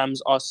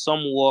programs are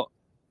somewhat,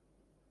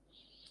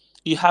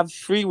 you have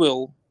free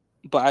will,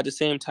 but at the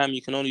same time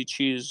you can only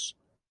choose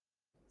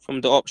from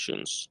the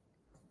options.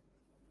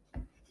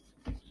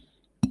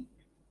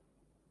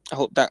 I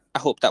hope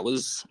that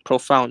was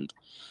profound.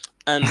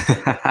 And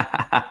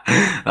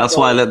that's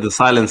why I let the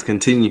silence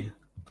continue.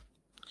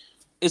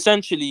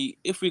 Essentially,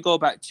 if we go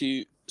back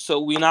to, so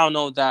we now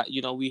know that,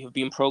 we have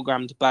been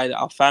programmed by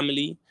our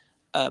family,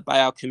 by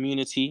our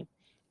community,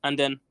 and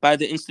then by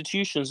the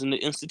institutions. And the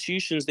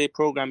institutions, they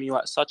program you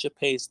at such a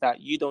pace that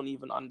you don't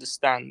even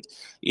understand.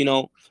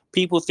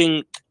 People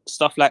think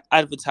stuff like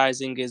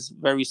advertising is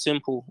very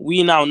simple.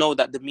 We now know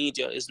that the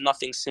media is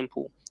nothing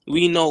simple.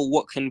 We know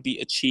what can be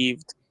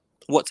achieved,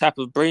 what type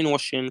of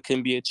brainwashing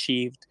can be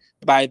achieved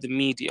by the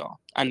media,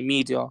 and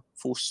media,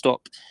 full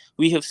stop.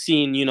 We have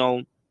seen,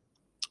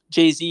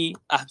 Jay-Z,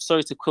 I'm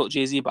sorry to quote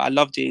Jay-Z, but I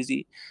love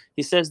Jay-Z.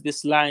 He says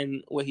this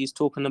line where he's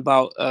talking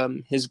about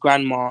his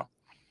grandma.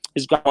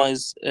 His grandma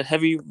is a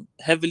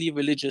heavily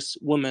religious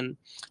woman.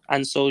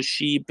 And so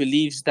she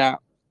believes that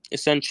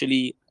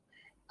essentially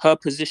her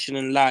position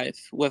in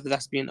life, whether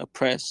that's being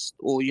oppressed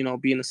or,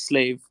 being a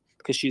slave,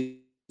 because she's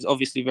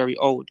obviously very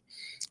old,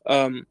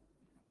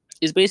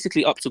 is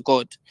basically up to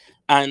God.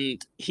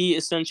 And he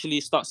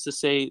essentially starts to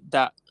say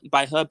that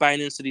by her buying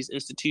into these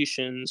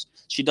institutions,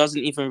 she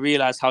doesn't even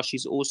realize how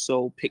she's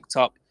also picked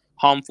up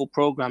harmful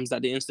programs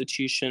that the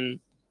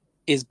institution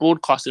is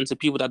broadcasting to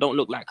people that don't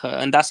look like her.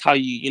 And that's how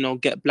you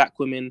get black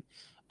women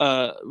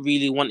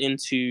really wanting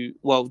to,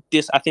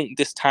 I think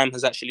this time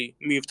has actually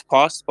moved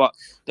past, but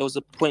there was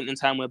a point in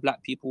time where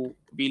black people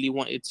really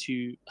wanted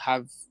to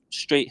have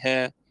straight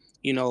hair,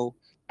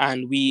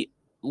 and we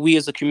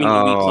as a community,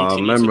 we I continue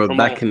to remember promote.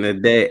 back in the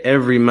day,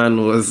 every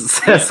man was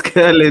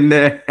curling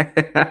there.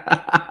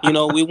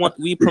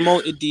 We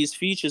promoted these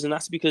features, and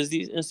that's because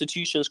these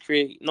institutions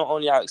create not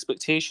only our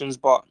expectations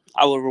but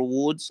our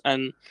rewards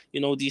and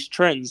these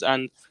trends.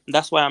 And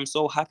that's why I'm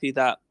so happy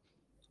that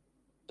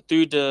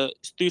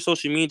through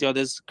social media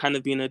there's kind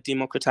of been a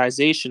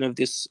democratization of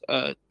this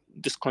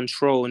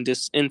control and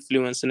this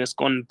influence, and it's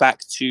gone back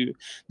to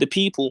the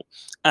people.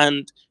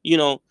 And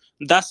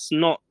that's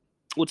not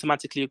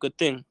automatically a good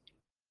thing,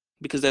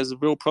 because there's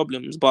real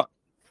problems, but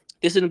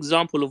this is an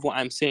example of what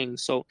I'm saying.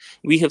 So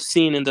we have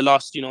seen in the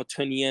last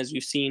 20 years,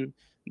 we've seen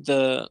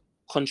the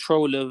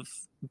control of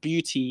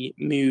beauty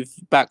move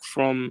back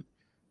from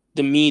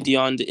the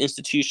media and the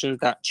institutions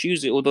that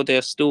choose it, although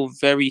they're still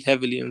very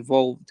heavily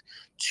involved,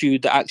 to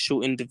the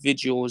actual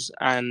individuals.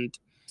 And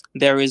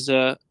there is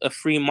a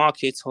free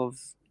market of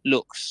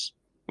looks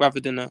rather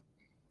than a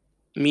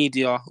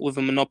media with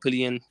a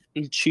monopoly in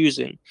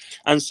choosing.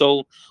 And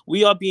so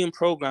we are being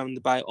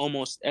programmed by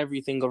almost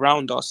everything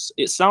around us.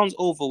 It sounds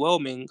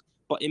overwhelming,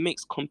 but it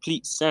makes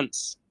complete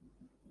sense.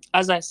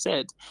 As I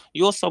said,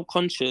 your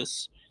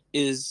subconscious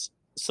is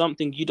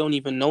something you don't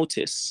even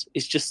notice.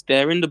 It's just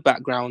there in the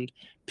background,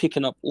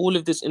 picking up all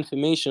of this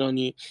information on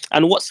you.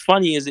 And what's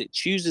funny is it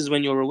chooses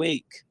when you're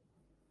awake.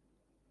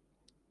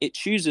 It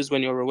chooses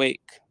when you're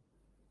awake.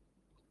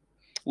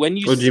 What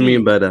do you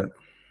mean by that?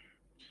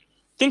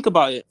 Think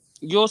about it.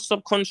 Your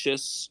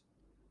subconscious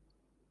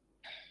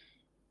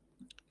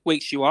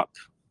wakes you up.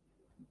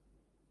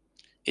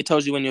 It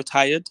tells you when you're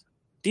tired.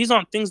 These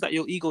aren't things that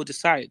your ego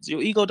decides.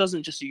 Your ego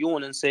doesn't just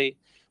yawn and say,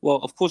 well,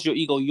 of course your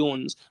ego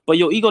yawns, but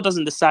your ego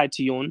doesn't decide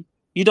to yawn.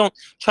 You don't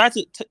try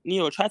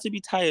to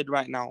be tired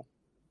right now.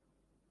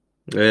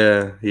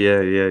 Yeah.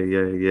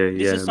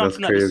 This is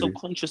something that the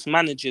subconscious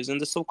manages,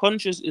 and the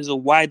subconscious is a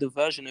wider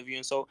version of you.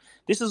 And so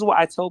this is what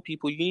I tell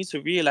people: you need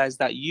to realize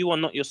that you are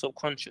not your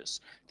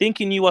subconscious.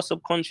 Thinking you are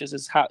subconscious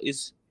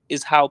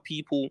is how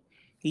people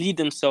lead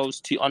themselves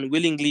to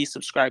unwillingly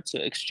subscribe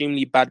to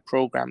extremely bad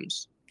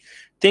programs.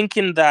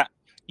 Thinking that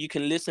you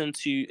can listen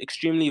to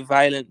extremely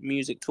violent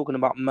music talking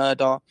about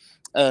murder,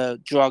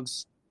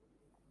 drugs,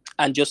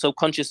 and your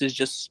subconscious is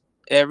just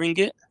airing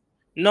it.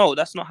 No,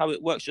 that's not how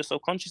it works. Your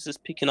subconscious is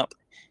picking up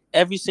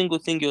every single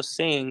thing you're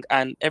saying,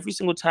 and every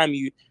single time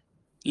you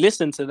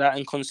listen to that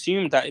and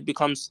consume that, it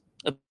becomes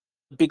a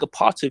bigger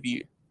part of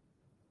you.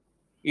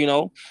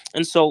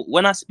 And so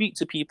when I speak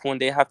to people and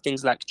they have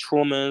things like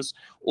traumas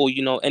or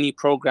any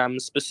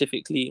programs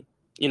specifically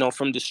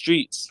from the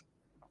streets,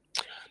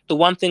 the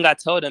one thing I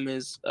tell them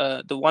is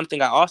the one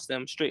thing I ask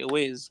them straight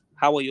away is,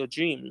 how are your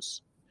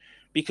dreams?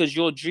 Because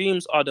your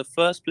dreams are the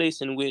first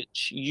place in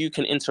which you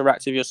can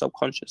interact with your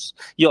subconscious.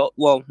 Not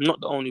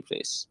the only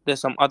place.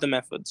 There's some other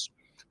methods,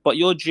 but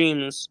your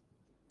dreams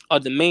are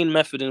the main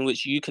method in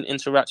which you can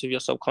interact with your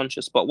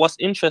subconscious. But what's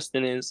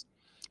interesting is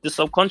the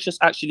subconscious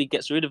actually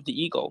gets rid of the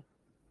ego.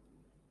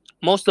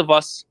 Most of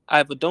us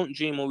either don't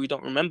dream or we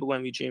don't remember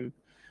when we dream.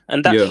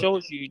 And that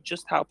shows you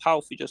just how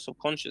powerful your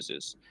subconscious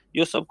is.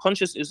 Your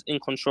subconscious is in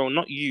control,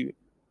 not you.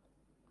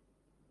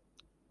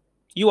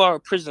 You are a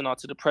prisoner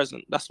to the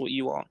present. That's what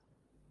you are.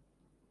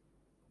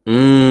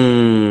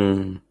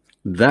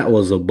 That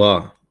was a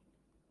bar.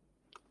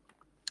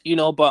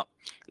 But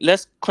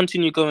let's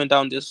continue going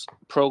down this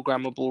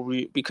programmable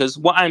route, because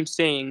what I'm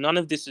saying, none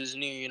of this is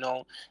new.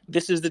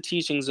 This is the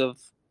teachings of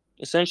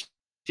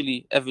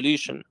essentially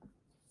evolution.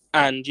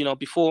 And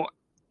before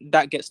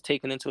that gets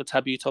taken into a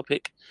taboo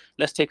topic,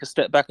 let's take a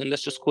step back and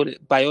let's just call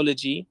it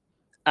biology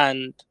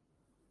and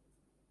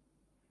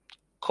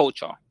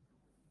culture.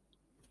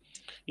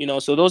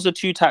 So those are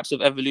two types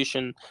of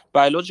evolution.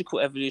 Biological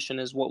evolution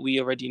is what we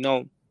already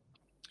know.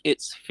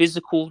 It's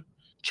physical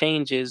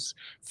changes,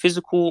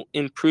 physical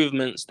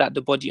improvements that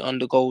the body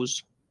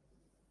undergoes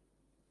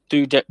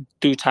through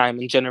time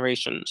and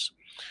generations.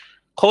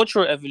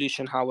 Cultural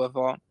evolution,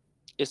 however,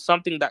 is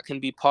something that can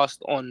be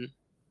passed on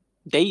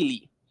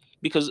daily,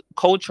 because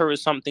culture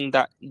is something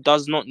that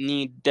does not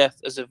need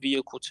death as a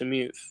vehicle to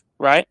move,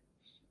 right?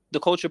 The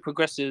culture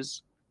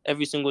progresses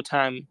every single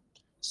time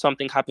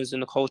something happens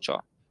in the culture,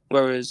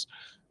 whereas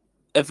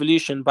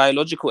evolution,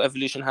 biological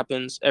evolution,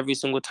 happens every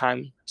single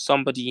time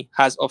somebody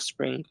has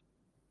offspring.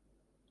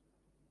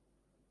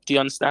 Do you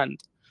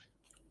understand?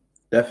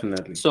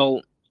 Definitely.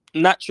 So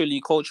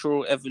naturally,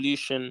 cultural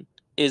evolution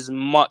is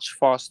much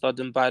faster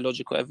than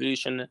biological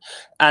evolution.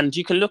 And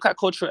you can look at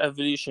cultural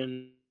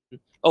evolution.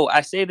 Oh,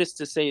 I say this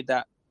to say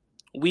that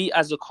we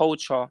as a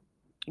culture,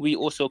 we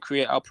also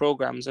create our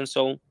programs. And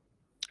so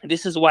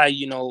this is why,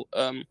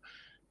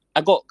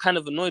 I got kind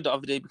of annoyed the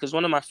other day, because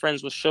one of my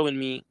friends was showing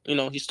me,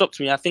 he stopped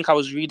me. I think I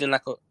was reading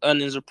like an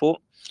earnings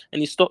report,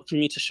 and he stopped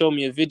me to show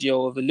me a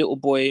video of a little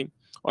boy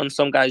on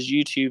some guy's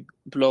YouTube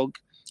blog.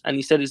 And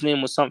he said his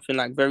name was something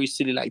like very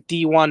silly, like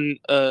D1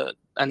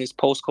 and his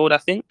postcode, I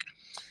think.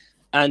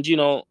 And,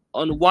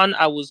 on one,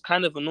 I was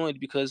kind of annoyed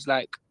because,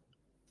 like,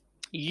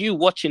 you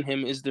watching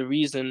him is the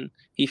reason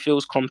he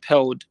feels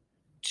compelled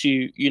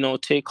to,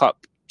 take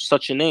up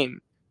such a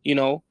name.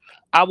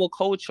 Our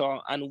culture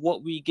and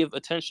what we give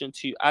attention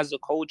to as a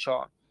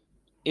culture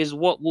is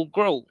what will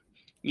grow.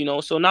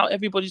 So now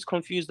everybody's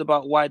confused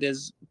about why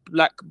there's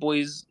black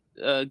boys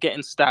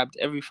getting stabbed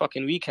every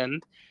fucking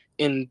weekend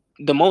in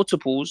the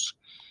multiples.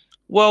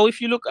 Well,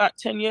 if you look at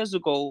 10 years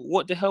ago,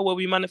 what the hell were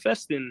we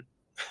manifesting?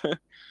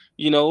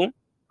 We The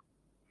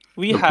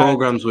had,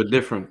 programs were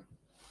different.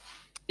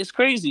 it's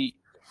crazy.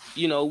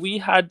 We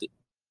had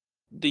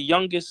the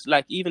youngest,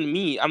 like even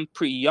me, I'm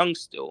pretty young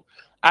still.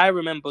 I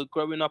remember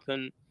growing up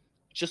and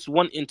just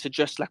wanting to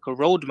dress like a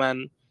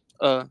roadman,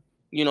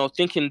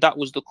 thinking that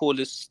was the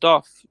coolest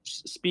stuff,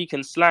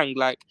 speaking slang.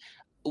 Like,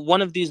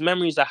 one of these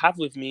memories I have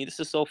with me, this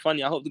is so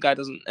funny. I hope the guy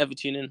doesn't ever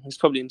tune in. He's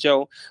probably in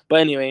jail. But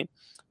anyway,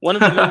 one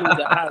of the memories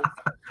I have,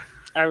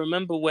 I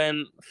remember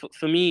when,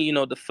 for me,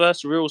 the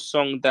first real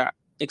song that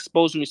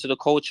exposed me to the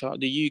culture,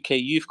 the UK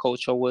youth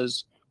culture,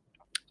 was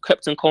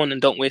Krypton Cone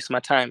and Don't Waste My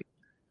Time.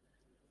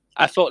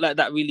 I felt like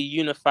that really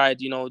unified,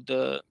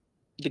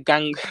 the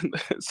gang.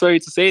 Sorry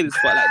to say this,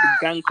 but like the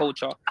gang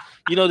culture,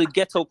 the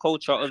ghetto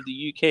culture of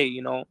the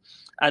UK,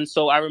 And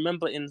so I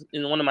remember in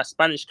one of my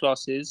Spanish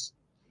classes,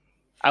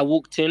 I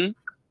walked in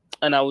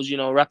and I was,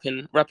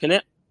 rapping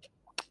it.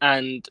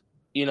 And,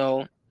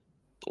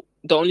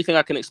 the only thing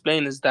I can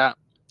explain is that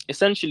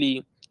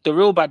essentially the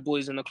real bad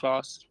boys in the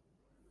class,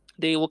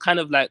 they were kind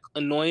of like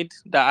annoyed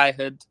that I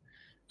had,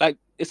 like,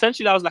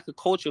 essentially I was like a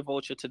culture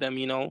vulture to them,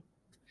 Yeah,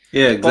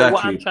 exactly. But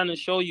what I'm trying to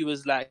show you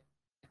is like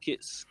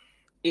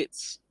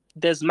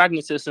there's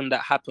magnetism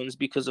that happens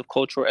because of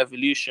cultural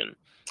evolution,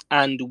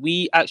 and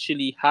we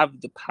actually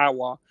have the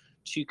power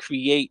to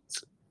create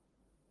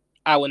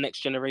our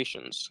next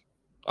generations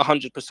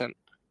 100%.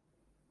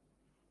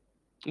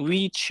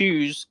 We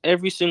choose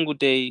every single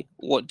day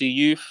what the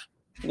youth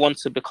want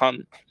to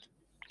become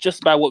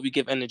just by what we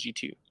give energy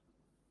to.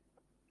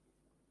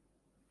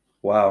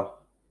 Wow.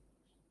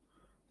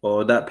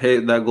 Well,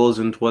 that goes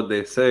into what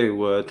they say,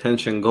 where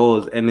attention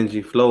goes,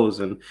 energy flows,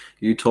 and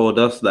you told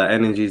us that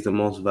energy is the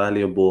most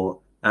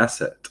valuable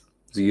asset.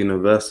 It's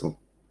universal.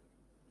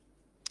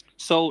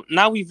 So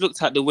now we've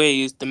looked at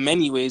the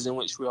many ways in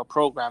which we are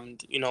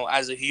programmed,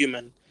 as a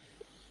human.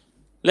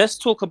 Let's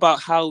talk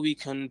about how we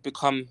can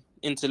become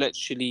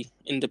intellectually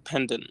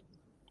independent.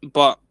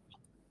 But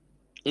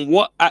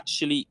what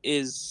actually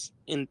is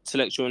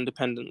intellectual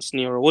independence,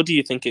 Nero? What do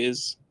you think it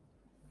is?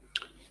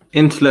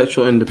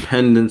 Intellectual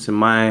independence, in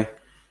my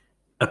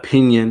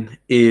opinion,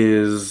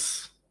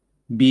 is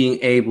being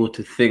able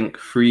to think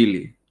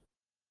freely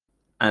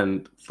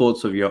and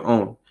thoughts of your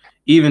own.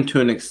 Even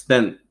to an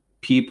extent,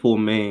 people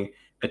may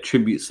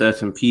attribute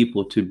certain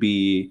people to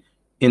be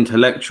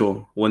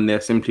intellectual when they're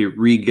simply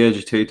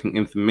regurgitating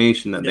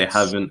information that they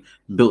haven't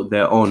built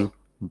their own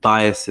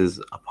biases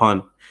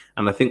upon.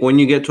 And I think when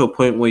you get to a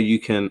point where you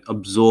can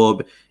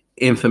absorb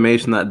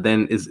information that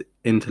then is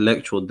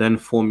intellectual, then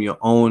form your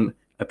own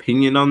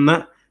opinion on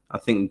that, I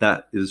think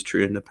that is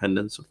true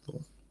independence of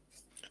thought.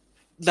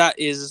 That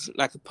is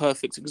like a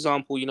perfect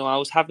example. I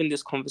was having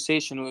this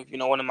conversation with,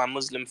 one of my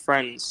Muslim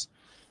friends,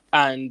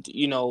 and,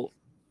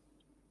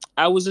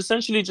 I was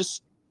essentially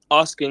just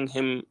asking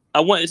him, I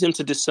wanted him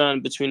to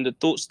discern between the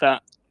thoughts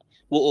that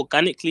were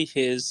organically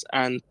his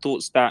and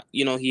thoughts that,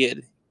 he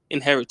had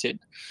inherited.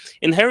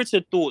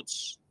 Inherited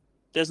thoughts,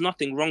 there's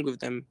nothing wrong with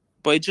them,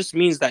 but it just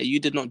means that you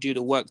did not do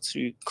the work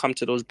to come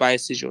to those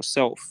biases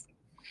yourself.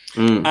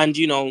 And,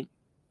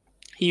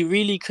 he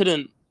really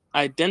couldn't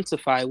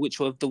identify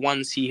which of the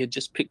ones he had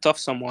just picked off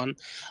someone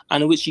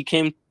and which he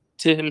came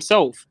to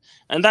himself.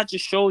 And that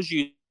just shows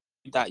you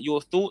that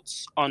your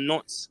thoughts are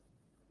not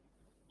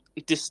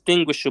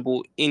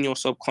distinguishable in your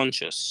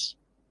subconscious.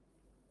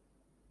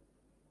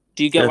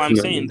 Do you get what I'm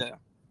saying there?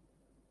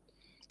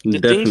 The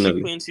things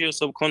you put into your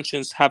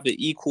subconscious have an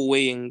equal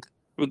weighing,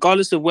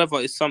 regardless of whether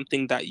it's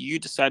something that you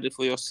decided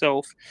for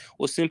yourself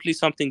or simply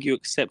something you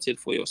accepted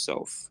for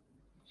yourself.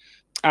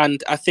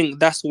 And I think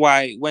that's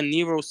why when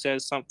Nero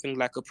says something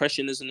like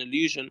oppression is an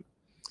illusion,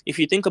 if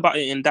you think about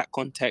it in that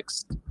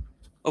context,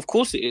 of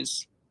course it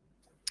is.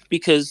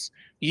 Because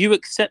you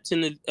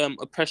accepting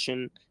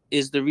oppression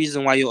is the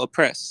reason why you're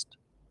oppressed.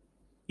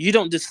 You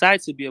don't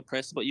decide to be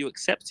oppressed, but you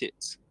accept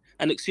it.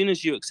 And as soon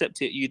as you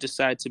accept it, you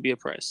decide to be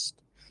oppressed.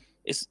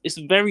 It's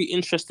a very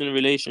interesting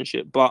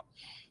relationship. But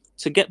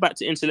to get back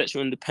to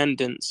intellectual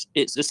independence,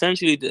 it's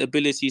essentially the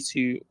ability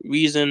to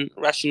reason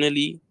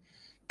rationally,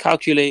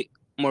 calculate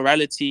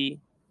morality,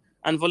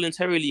 and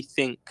voluntarily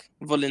think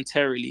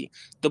voluntarily.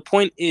 The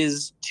point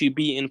is to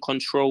be in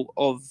control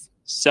of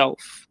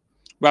self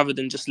rather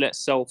than just let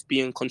self be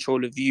in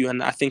control of you.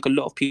 And I think a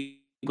lot of people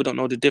don't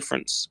know the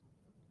difference.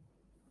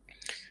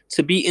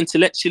 To be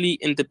intellectually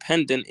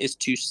independent is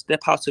to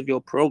step out of your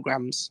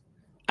programs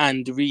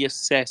and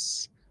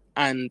reassess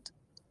and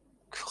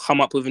come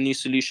up with a new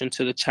solution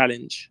to the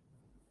challenge.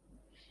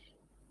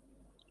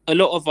 A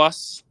lot of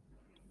us,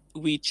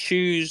 we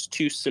choose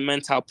to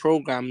cement our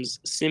programs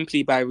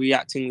simply by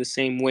reacting the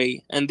same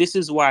way. And this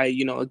is why,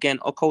 again,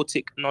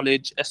 occultic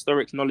knowledge,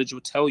 esoteric knowledge will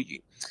tell you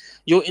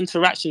your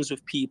interactions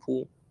with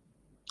people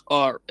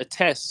are a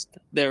test,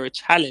 they're a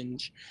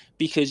challenge,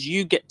 because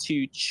you get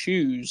to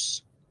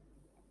choose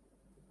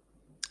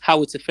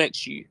how it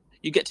affects you.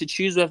 You get to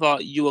choose whether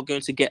you are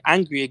going to get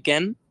angry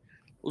again,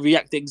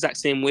 react the exact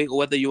same way, or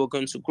whether you are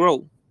going to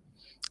grow.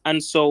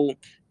 And so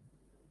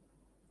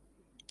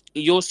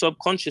your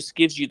subconscious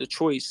gives you the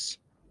choice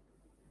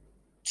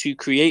to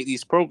create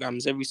these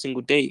programs every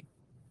single day.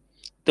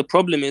 The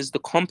problem is the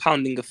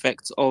compounding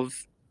effect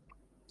of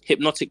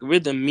hypnotic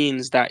rhythm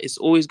means that it's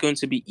always going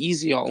to be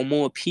easier or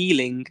more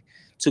appealing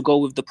to go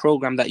with the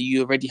program that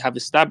you already have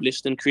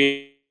established and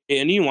create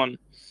a new one.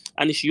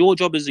 And it's your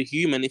job as a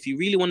human, if you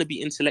really want to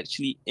be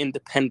intellectually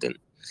independent,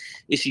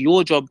 it's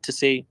your job to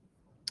say,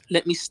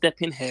 let me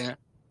step in here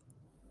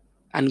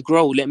and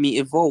grow, let me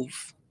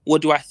evolve.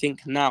 What do I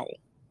think now?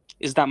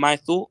 Is that my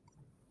thought?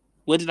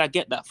 Where did I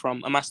get that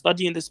from? Am I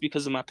studying this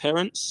because of my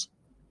parents?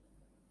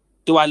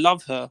 Do I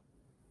love her?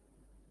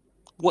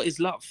 What is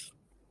love?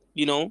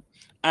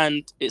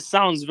 And it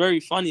sounds very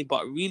funny,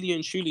 but really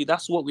and truly,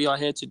 that's what we are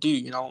here to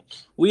do.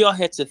 We are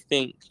here to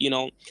think.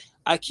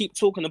 I keep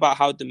talking about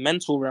how the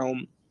mental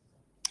realm,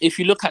 if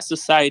you look at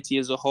society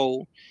as a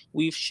whole,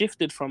 we've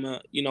shifted from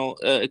a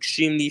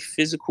extremely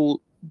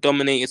physical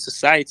dominated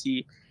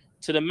society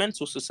to the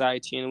mental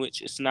society, in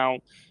which it's now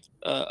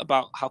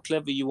about how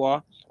clever you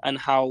are and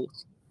how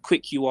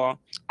quick you are.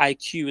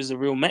 IQ is a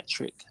real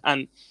metric,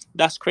 and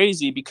that's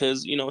crazy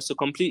because it's a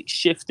complete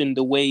shift in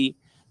the way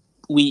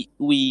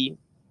we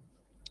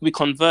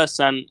converse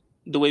and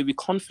the way we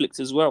conflict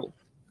as well.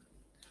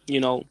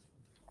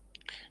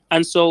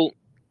 And so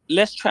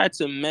let's try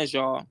to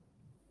measure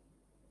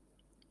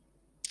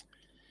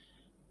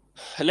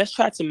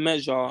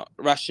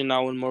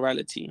rationale and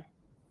morality,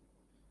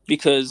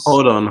 because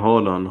Hold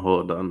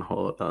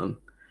on.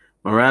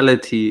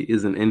 Morality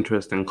is an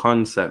interesting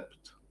concept.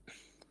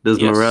 Does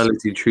Yes.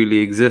 morality truly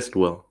exist,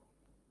 Will?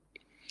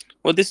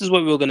 Well, this is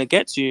what we're going to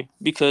get to,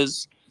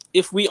 because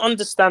if we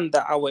understand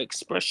that our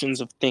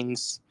expressions of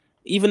things,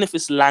 even if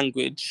it's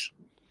language,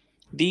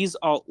 these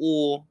are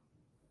all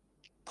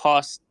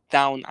passed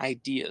down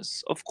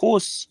ideas. Of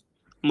course,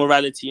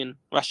 morality and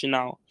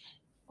rationale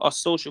are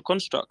social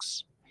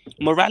constructs.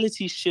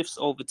 Morality shifts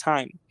over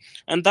time.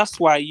 And that's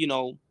why,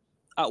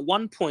 at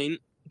one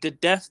point, the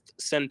death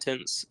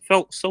sentence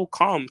felt so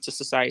calm to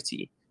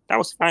society. That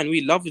was fine.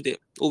 We loved it,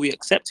 or we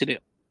accepted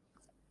it.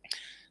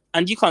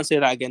 And you can't say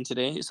that again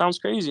today. It sounds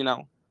crazy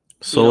now.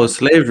 So is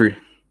slavery.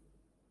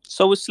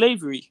 So is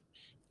slavery.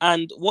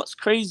 And what's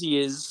crazy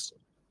is,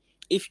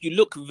 if you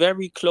look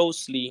very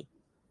closely,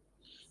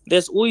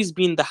 there's always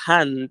been the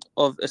hand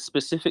of a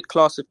specific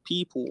class of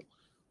people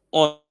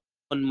on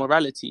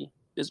morality.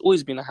 There's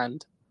always been a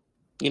hand,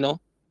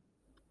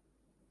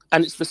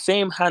 And it's the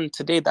same hand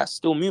today that's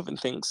still moving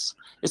things.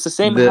 It's the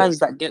same hands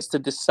that gets to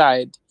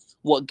decide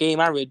what gay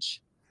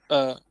marriage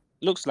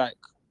looks like.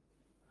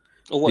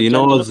 Or what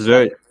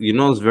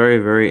what's very,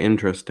 very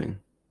interesting?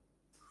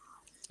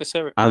 Let's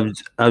hear it.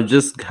 I've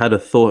just had a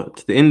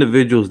thought. The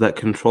individuals that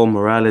control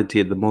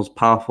morality are the most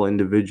powerful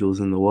individuals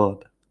in the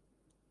world.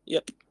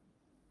 Yep.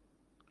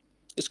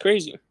 It's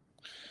crazy.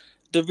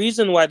 The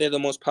reason why they're the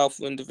most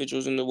powerful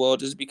individuals in the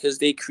world is because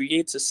they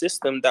create a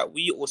system that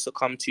we all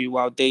succumb to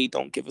while they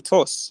don't give a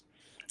toss.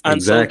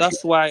 And so Exactly.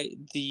 that's why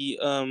the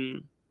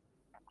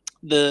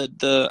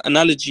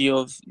analogy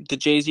of the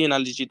Jay-Z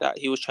analogy that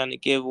he was trying to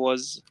give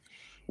was,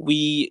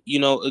 we,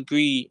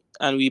 agree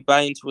and we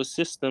buy into a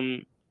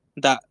system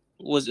that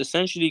was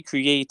essentially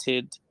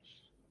created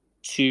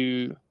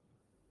to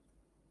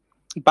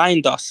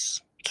bind us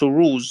to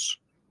rules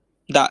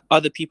that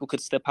other people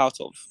could step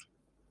out of.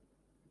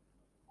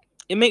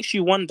 It makes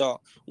you wonder,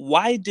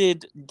 why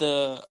did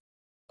the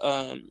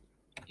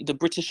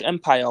British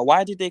Empire,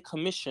 why did they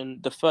commission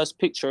the first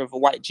picture of a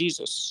white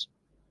Jesus?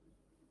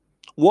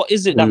 What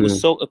is it that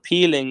was so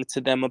appealing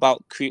to them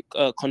about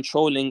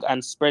controlling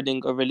and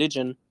spreading a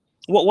religion?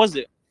 What was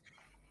it?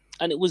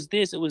 And it was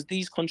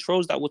these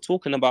controls that we're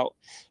talking about.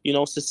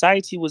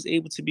 Society was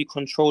able to be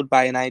controlled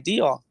by an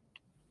idea.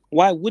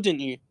 Why wouldn't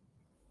you?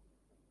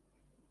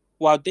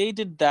 While they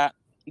did that,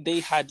 they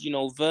had,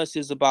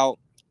 verses about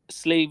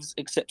slaves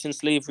accepting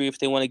slavery if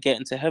they want to get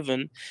into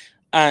heaven,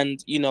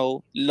 and,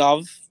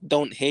 love,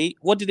 don't hate.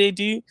 What did they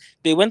do?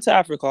 They went to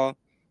Africa.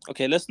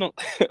 Okay, let's not.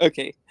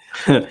 Okay.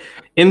 They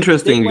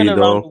went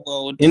around the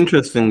world.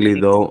 Interestingly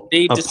though,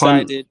 they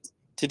decided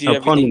to do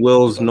everything.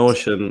 Will's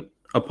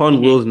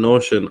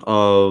notion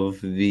of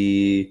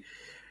the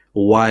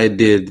why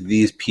did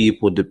these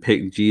people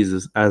depict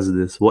Jesus as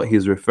this, what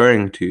he's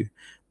referring to,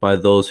 by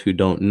those who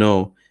don't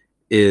know,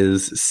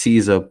 is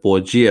Caesar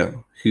Borgia,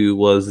 who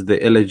was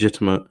the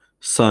illegitimate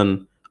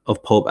son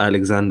of Pope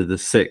Alexander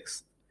VI.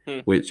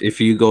 Which, if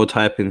you go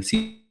type in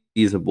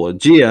Caesar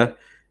Borgia,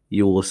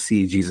 you will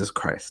see Jesus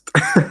Christ.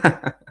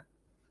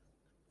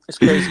 It's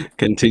crazy.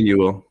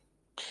 Continue.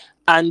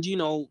 And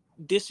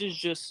this is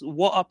just,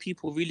 what are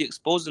people really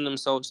exposing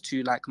themselves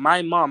to? Like,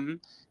 my mum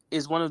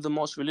is one of the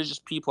most religious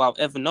people I'll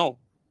ever know.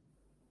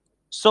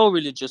 So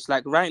religious.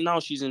 Like, right now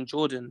she's in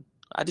Jordan.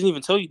 I didn't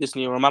even tell you this,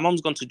 Nero. My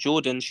mum's gone to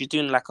Jordan. She's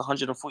doing like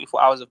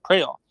 144 hours of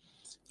prayer.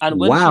 And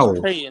when she's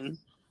praying,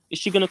 is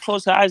she going to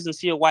close her eyes and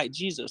see a white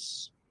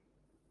Jesus?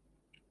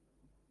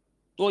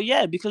 Well,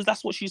 yeah, because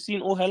that's what she's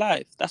seen all her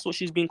life. That's what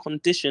she's been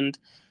conditioned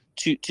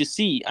to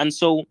see. And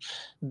so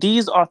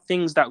these are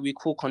things that we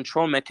call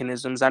control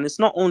mechanisms. And it's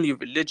not only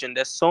religion.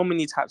 There's so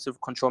many types of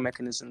control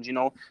mechanisms.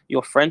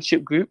 Your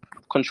friendship group,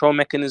 control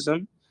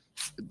mechanism,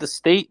 the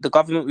state, the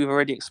government, we've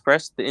already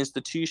expressed, the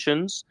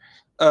institutions.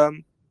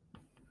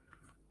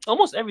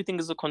 Almost everything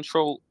is a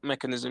control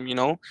mechanism.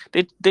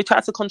 They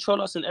try to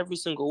control us in every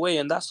single way.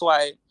 And that's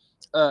why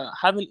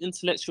having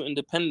intellectual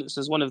independence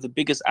is one of the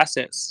biggest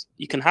assets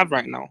you can have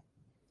right now.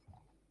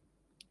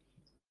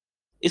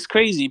 It's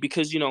crazy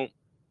because,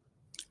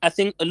 I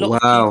think a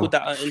lot of people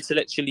that are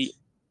intellectually...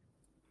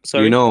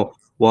 Sorry?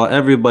 While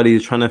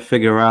everybody's trying to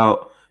figure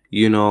out,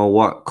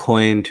 what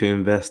coin to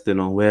invest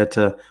in, or where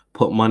to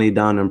put money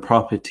down in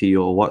property,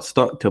 or what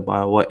stock to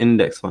buy, or what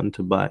index fund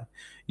to buy,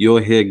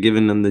 you're here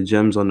giving them the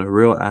gems on the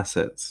real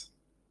assets.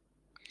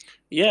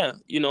 Yeah,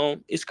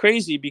 it's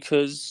crazy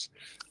because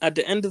at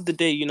the end of the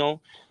day,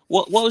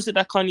 what was it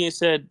that Kanye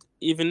said?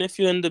 Even if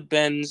you're in the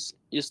Benz,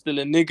 you're still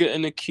a nigga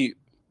and a cute.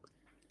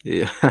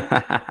 Yeah.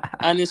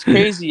 And it's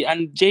crazy.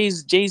 And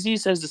Jay-Z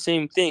says the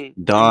same thing.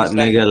 Dark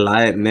nigga,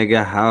 light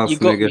nigga, house you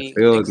got nigga, me.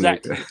 field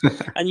Exactly.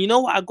 nigga. And you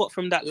know what I got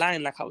from that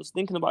line? Like, I was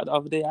thinking about it the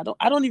other day.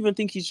 I don't even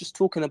think he's just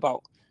talking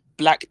about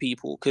black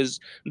people, because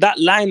that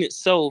line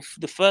itself,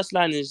 the first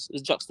line is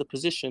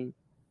juxtaposition,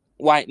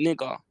 white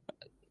nigga.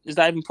 Is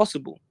that even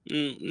possible?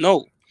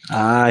 No.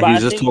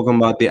 He's just talking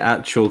about the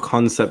actual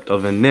concept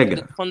of a nigga.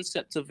 The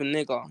concept of a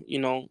nigga,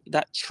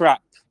 that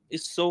trap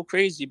is so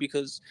crazy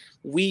because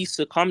we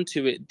succumb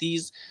to it.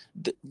 The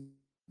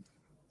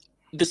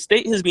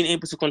state has been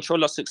able to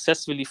control us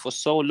successfully for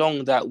so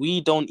long that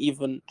we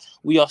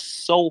are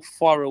so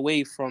far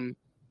away from,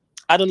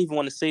 I don't even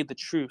want to say the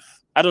truth.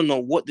 I don't know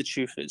what the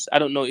truth is. I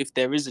don't know if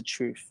there is a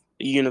truth,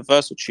 a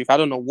universal truth. I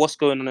don't know what's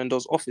going on in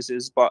those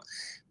offices, but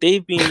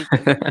they've been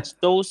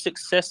so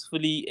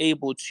successfully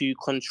able to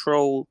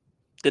control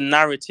the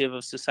narrative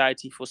of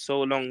society for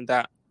so long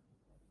that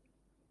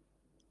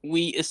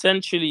we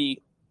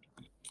essentially...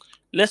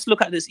 Let's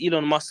look at this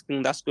Elon Musk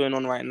thing that's going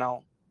on right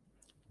now.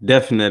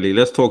 Definitely,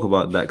 let's talk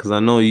about that because I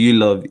know you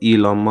love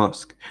Elon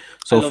Musk.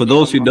 So for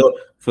those who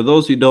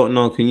don't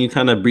know, can you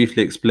kind of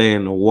briefly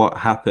explain what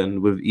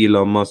happened with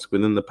Elon Musk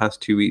within the past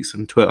 2 weeks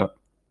on Twitter?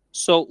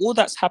 So all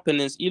that's happened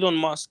is Elon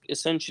Musk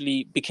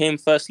essentially became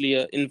firstly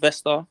an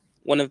investor,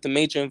 one of the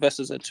major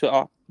investors at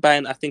Twitter,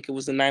 buying, I think it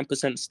was a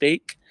 9%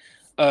 stake.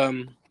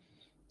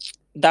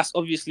 That's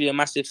obviously a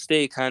massive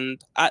stake,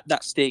 and at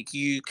that stake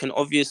you can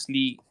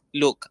obviously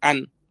look,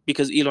 and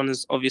because Elon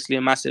is obviously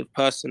a massive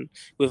person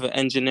with an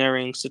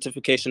engineering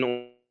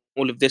certification,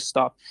 all of this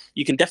stuff,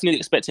 you can definitely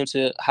expect him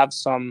to have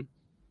some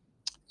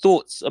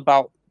thoughts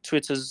about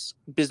Twitter's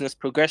business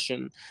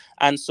progression.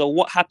 And so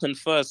what happened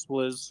first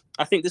was,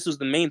 I think this was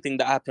the main thing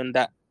that happened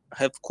that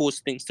have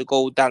caused things to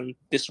go down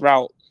this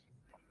route.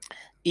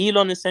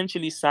 Elon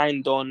essentially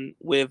signed on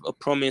with a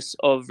promise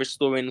of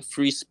restoring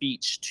free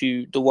speech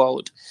to the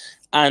world.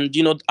 And,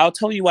 I'll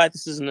tell you why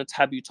this isn't a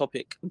taboo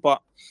topic,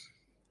 but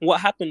what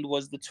happened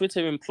was the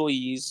Twitter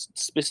employees,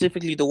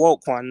 specifically the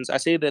woke ones, I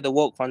say they're the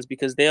woke ones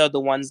because they are the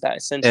ones that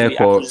essentially,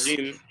 I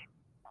presume,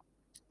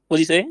 What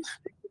do you say?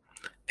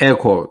 Air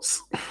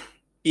quotes.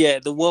 Yeah,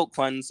 the woke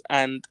ones,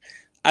 and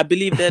I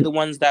believe they're the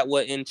ones that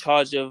were in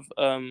charge of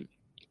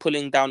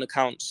pulling down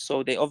accounts.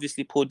 So they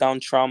obviously pulled down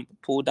Trump,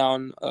 pulled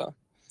down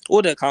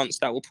all the accounts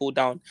that were pulled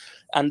down.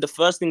 And the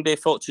first thing they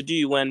thought to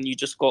do when you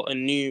just got a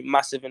new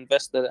massive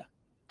investor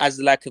as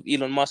the like of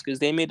Elon Musk is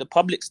they made a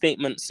public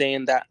statement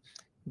saying that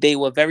they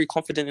were very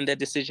confident in their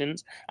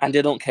decisions and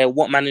they don't care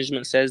what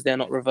management says, they're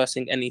not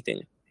reversing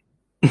anything.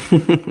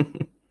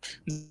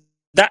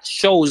 That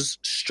shows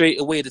straight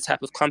away the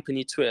type of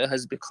company Twitter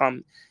has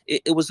become.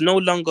 It was no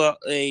longer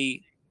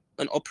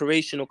an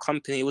operational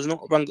company. It was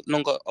no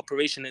longer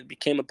operation. It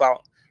became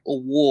about a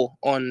war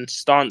on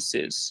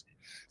stances.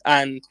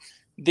 And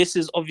this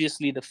is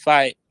obviously the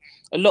fight.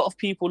 A lot of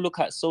people look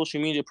at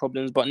social media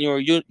problems, but Nero,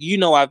 you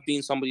know I've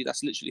been somebody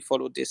that's literally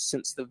followed this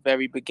since the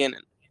very beginning.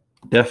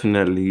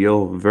 Definitely,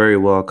 you're very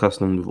well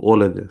accustomed with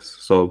all of this.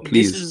 So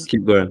please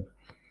keep going.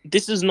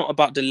 This is not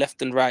about the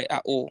left and right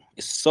at all.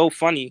 It's so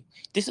funny.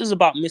 This is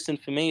about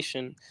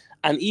misinformation,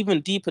 and even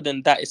deeper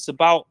than that, it's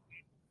about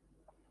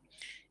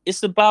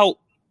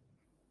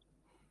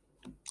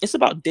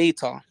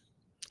data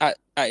at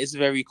its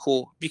very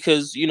core.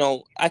 Because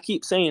I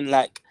keep saying,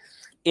 like,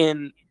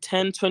 in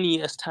 10, 20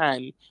 years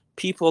time,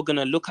 people are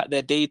gonna look at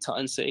their data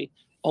and say,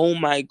 "Oh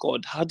my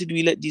God, how did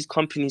we let these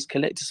companies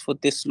collect this for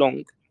this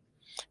long?"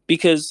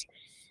 Because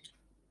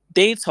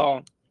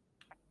data,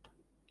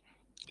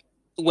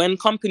 when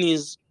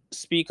companies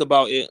speak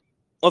about it,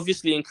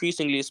 obviously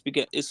increasingly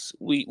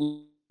we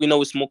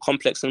know it's more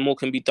complex and more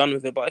can be done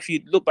with it. But if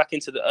you look back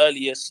into the early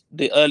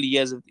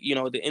years of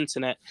the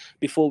internet,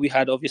 before we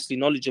had obviously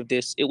knowledge of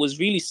this, it was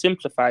really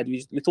simplified.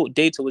 We thought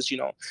data was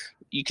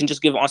you can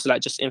just give an answer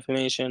like just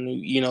information,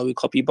 we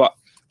copy. But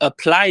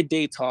applied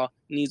data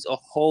needs a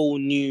whole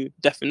new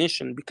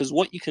definition, because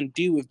what you can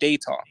do with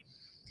data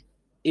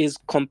is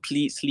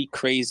completely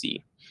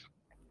crazy.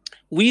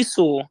 We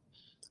saw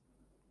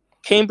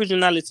Cambridge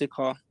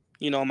Analytica,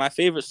 my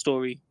favorite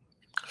story.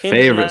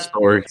 Favorite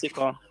story.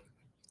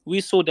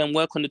 We saw them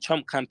work on the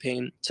Trump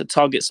campaign to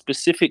target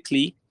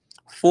specifically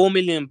 4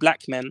 million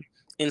black men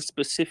in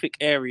specific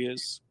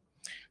areas.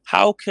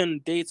 How can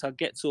data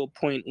get to a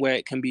point where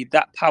it can be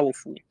that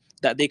powerful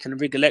that they can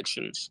rig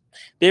elections?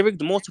 They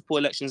rigged multiple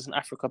elections in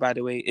Africa, by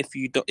the way. If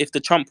the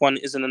Trump one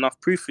isn't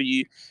enough proof for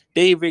you,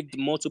 they rigged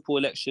multiple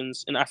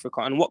elections in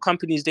Africa. And what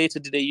company's data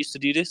did they use to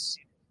do this?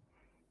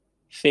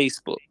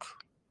 Facebook.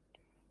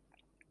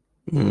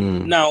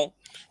 Now,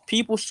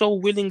 people so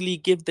willingly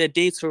give their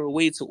data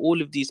away to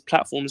all of these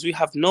platforms. We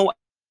have no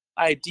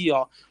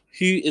idea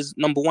who is,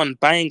 number one,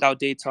 buying our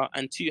data,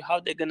 and two, how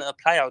they're going to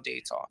apply our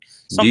data.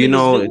 Do you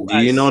know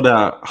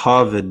that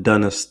Harvard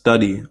done a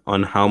study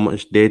on how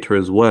much data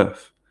is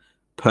worth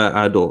per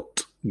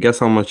adult? Guess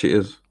how much it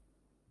is?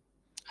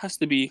 Has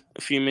to be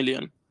a few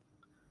million.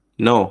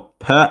 No,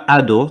 per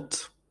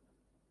adult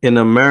in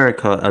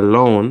America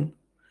alone,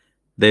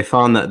 they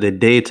found that the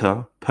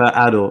data per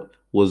adult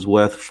was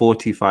worth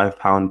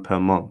 £45 per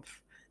month.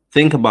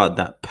 Think about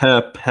that,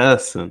 per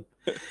person.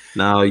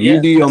 Now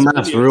you do your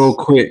maths real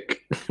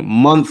quick.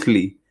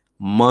 Monthly.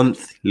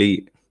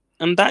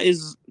 And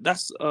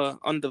that's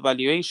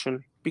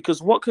undervaluation,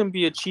 because what can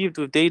be achieved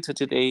with data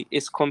today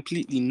is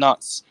completely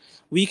nuts.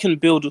 We can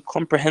build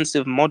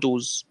comprehensive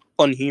models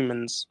on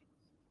humans,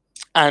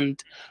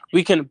 and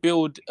we can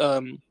build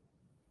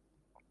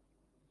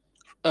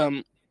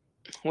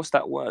what's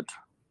that word?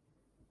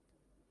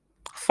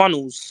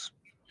 Funnels.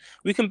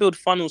 We can build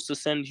funnels to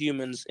send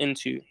humans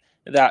into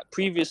that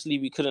previously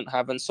we couldn't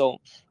have. And so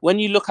when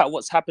you look at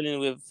what's happening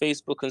with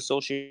Facebook and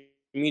social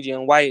media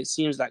and why it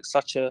seems like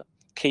such a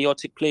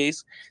chaotic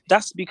place,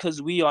 that's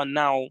because we are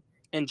now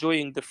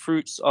enjoying the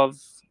fruits of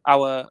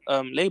our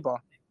labor.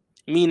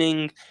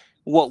 Meaning,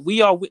 what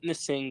we are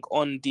witnessing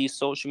on these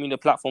social media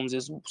platforms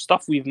is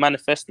stuff we've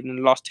manifested in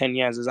the last 10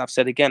 years, as I've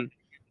said again.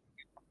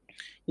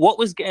 What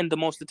was getting the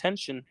most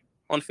attention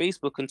on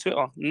Facebook and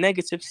Twitter?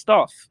 Negative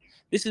stuff.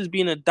 This has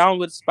been a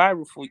downward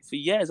spiral for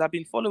years. I've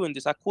been following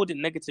this. I called it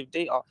negative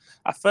data.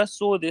 I first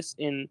saw this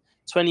in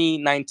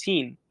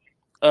 2019.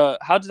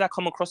 How did I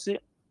come across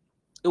it?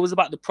 It was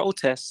about the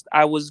protest.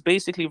 I was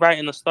basically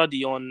writing a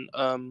study on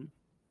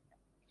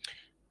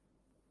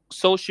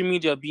social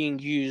media being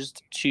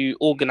used to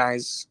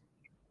organize,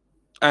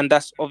 and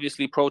that's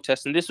obviously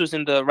protest. And this was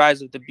in the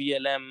rise of the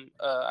BLM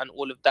and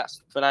all of that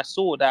stuff. And I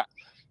saw that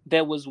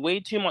there was way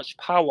too much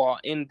power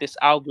in this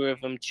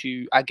algorithm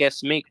to, I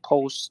guess, make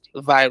posts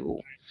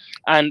viral.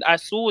 And I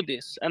saw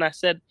this and I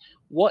said,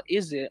 what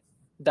is it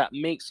that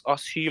makes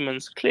us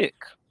humans click?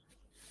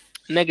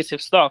 Negative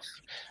stuff.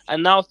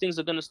 And now things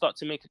are going to start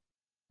to make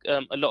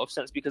a lot of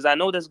sense, because I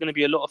know there's going to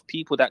be a lot of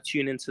people that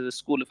tune into the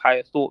School of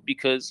Higher Thought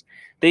because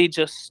they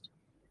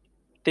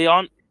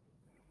aren't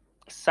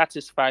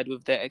satisfied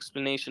with their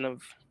explanation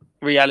of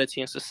reality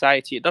and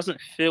society. It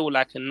doesn't feel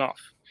like enough.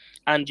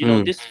 And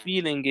this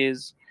feeling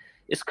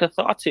it's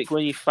cathartic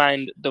when you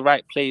find the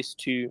right place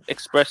to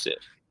express it.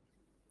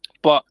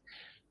 But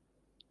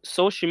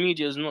social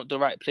media is not the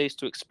right place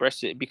to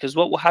express it, because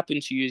what will happen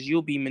to you is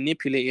you'll be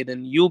manipulated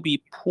and you'll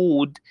be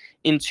pulled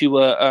into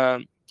a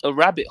a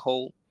rabbit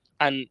hole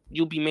and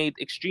you'll be made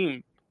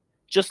extreme.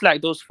 Just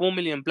like those 4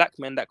 million black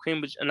men that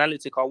Cambridge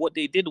Analytica, what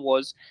they did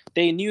was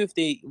they knew if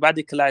they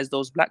radicalized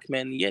those black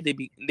men,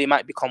 they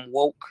might become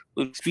woke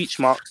with speech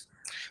marks.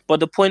 But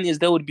the point is,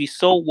 they would be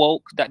so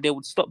woke that they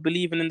would stop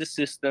believing in the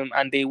system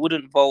and they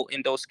wouldn't vote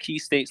in those key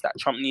states that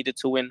Trump needed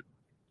to win.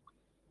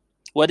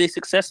 Were they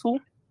successful?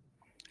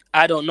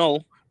 I don't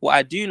know. What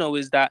I do know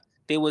is that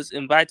they was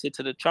invited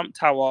to the Trump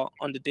Tower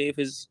on the day of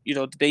his,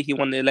 the day he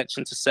won the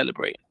election to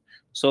celebrate.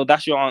 So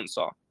that's your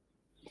answer.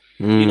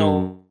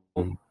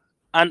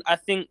 And I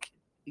think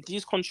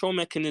these control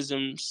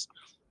mechanisms,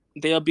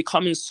 they are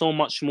becoming so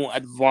much more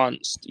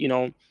advanced.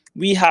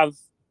 We have,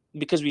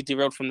 because we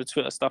derailed from the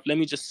Twitter stuff, let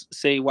me just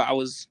say what I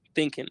was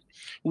thinking.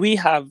 We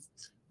have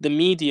the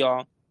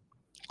media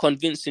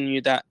convincing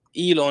you that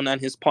Elon and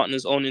his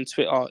partners owning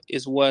Twitter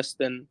is worse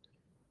than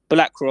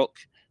BlackRock,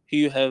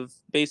 who have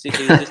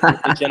basically existed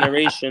for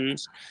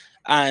generations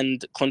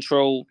and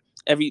control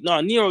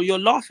Nero, you're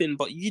laughing,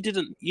 but you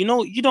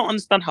don't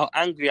understand how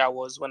angry I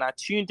was when I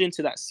tuned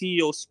into that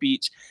CEO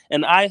speech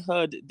and I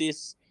heard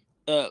this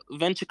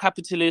venture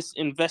capitalist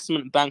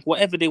investment bank,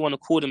 whatever they want to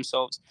call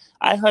themselves.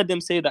 I heard them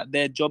say that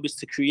their job is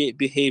to create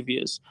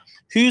behaviors.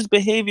 Whose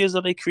behaviors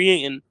are they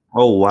creating?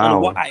 Oh, wow.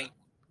 And why?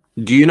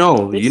 Do you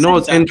know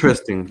what's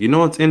interesting?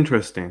 What's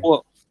interesting?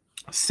 What?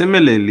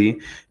 Similarly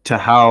to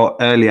how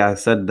earlier I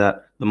said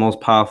that the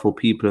most powerful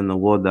people in the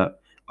world that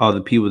are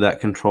the people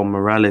that control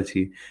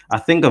morality, I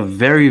think a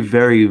very,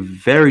 very,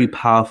 very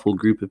powerful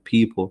group of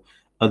people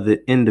are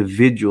the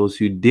individuals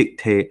who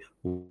dictate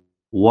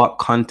what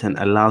content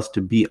allows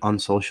to be on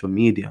social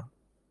media.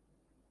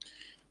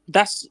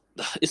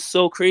 It's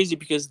so crazy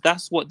because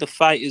that's what the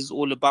fight is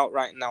all about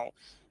right now.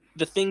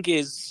 The thing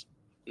is,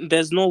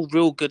 there's no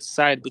real good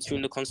side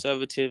between the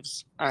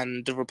conservatives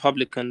and the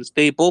Republicans.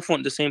 They both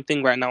want the same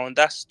thing right now, and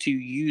that's to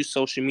use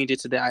social media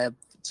to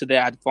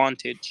their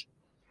advantage.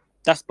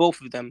 That's both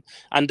of them.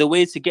 And the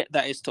way to get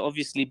that is to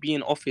obviously be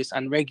in office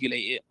and regulate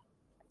it.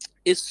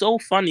 It's so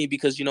funny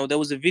because, there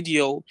was a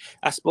video,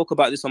 I spoke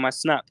about this on my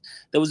Snap.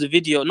 There was a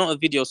video, not a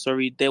video,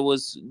 sorry. There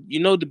was,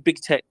 the big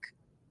tech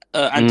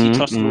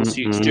antitrust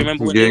lawsuits. Do you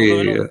remember when they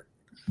were going on?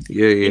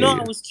 Yeah.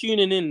 I was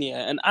tuning in,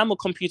 and I'm a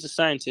computer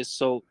scientist,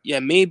 so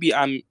maybe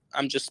I'm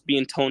just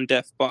being tone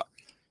deaf, but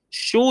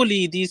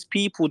surely these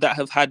people that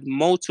have had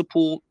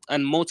multiple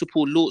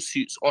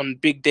lawsuits on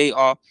big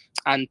data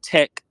and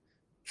tech,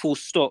 full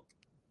stop,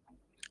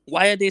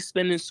 why are they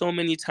spending so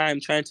many time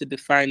trying to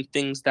define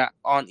things that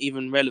aren't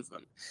even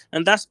relevant?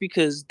 And that's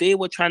because they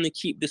were trying to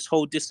keep this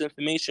whole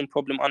disinformation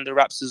problem under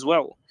wraps as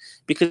well.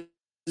 Because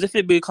if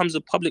it becomes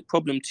a public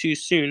problem too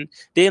soon,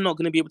 they're not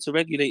going to be able to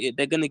regulate it.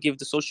 They're going to give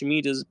the social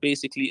medias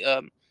basically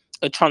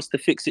a chance to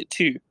fix it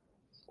too,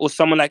 or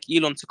someone like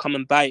Elon to come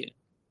and buy it.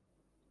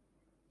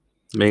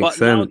 Makes sense.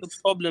 Now the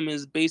problem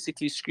is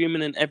basically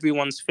screaming in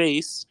everyone's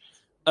face.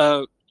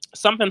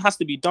 Something has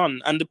to be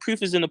done, and the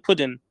proof is in the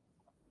pudding.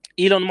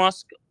 Elon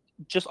Musk,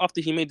 just after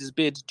he made his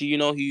bid, do you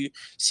know who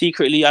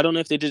secretly? I don't know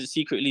if they did it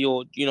secretly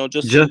or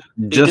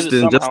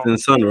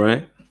Justin's son,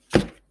 right?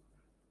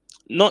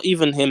 Not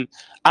even him.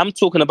 I'm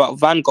talking about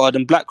Vanguard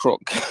and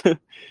BlackRock.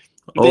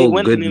 They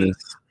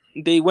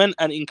went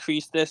and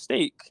increased their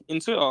stake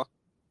in Twitter.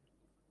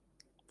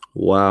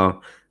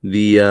 Wow,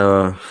 the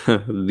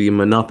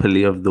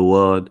monopoly of the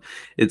world.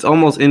 It's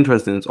almost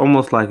interesting. It's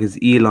almost like it's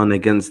Elon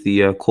against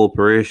the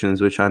corporations,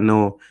 which I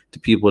know to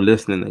people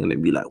listening, they're going to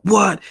be like,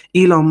 what?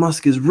 Elon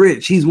Musk is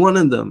rich. He's one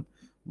of them.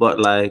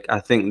 But I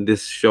think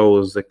this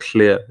shows a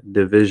clear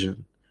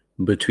division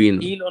between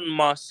them. Elon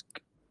Musk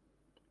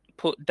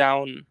put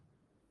down,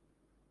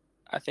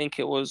 I think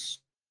it was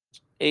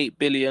 8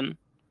 billion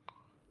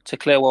to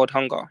clear world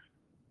hunger.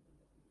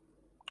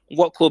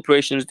 What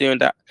corporation is doing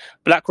that?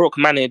 BlackRock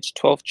managed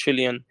 12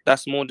 trillion.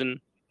 That's more than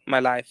my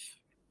life.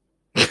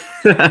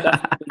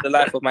 That's the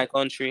life of my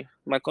country.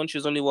 My country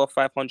is only worth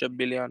 500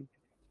 billion.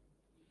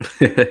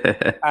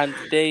 And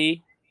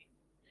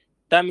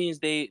that means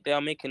they are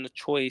making a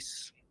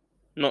choice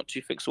not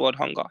to fix world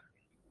hunger.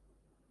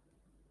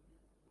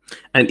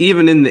 And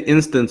even in the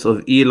instance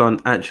of Elon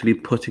actually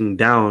putting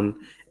down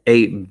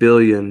 8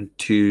 billion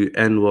to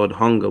end world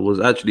hunger, was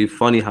actually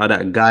funny how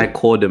that guy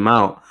called him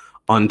out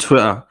on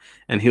Twitter.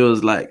 And he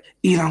was like,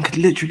 Elon could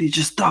literally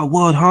just start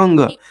world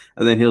hunger.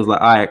 And then he was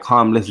like, all right,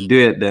 calm, let's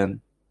do it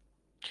then.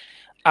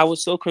 I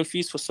was so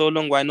confused for so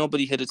long why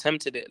nobody had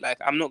attempted it.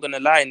 I'm not going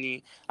to lie to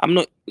you.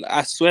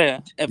 I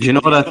swear. Do you know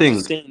what I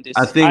think?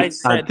 I think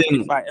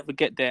if I ever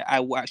get there, I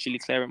will actually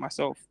clear it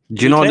myself.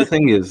 Do you know what the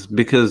thing is?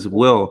 Because,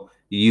 Will,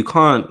 you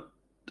can't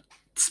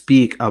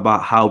speak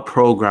about how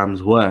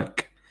programs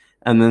work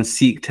and then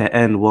seek to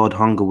end world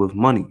hunger with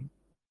money.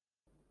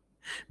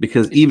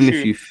 Because even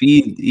if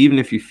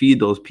you feed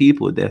those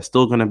people, they're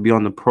still going to be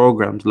on the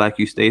programs like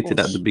you stated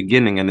at the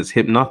beginning, and it's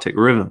hypnotic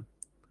rhythm.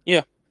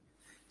 Yeah.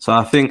 So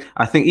I think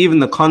even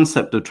the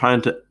concept of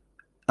trying to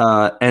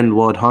end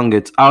world hunger,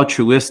 it's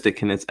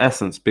altruistic in its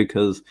essence,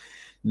 because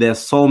there's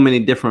so many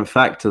different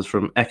factors,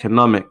 from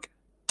economic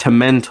to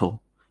mental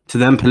to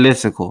them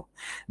political.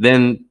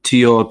 Then to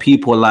your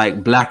people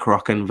like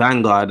BlackRock and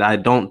Vanguard, I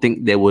don't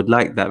think they would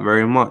like that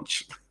very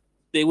much.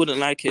 They wouldn't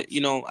like it.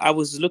 I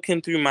was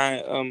looking through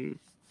my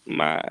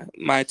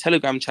my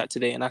Telegram chat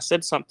today, and I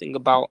said something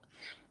about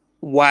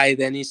why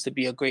there needs to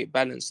be a great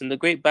balance. And the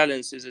great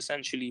balance is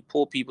essentially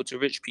poor people to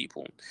rich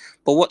people.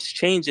 But what's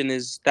changing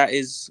is that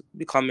is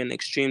becoming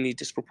extremely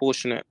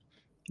disproportionate.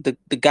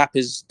 The gap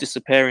is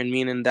disappearing,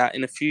 meaning that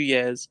in a few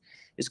years,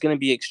 it's going to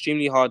be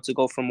extremely hard to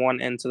go from one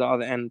end to the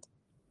other end.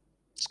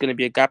 It's going to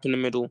be a gap in the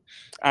middle.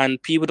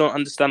 And people don't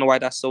understand why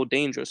that's so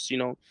dangerous.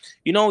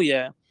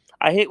 Yeah,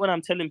 I hate when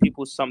I'm telling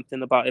people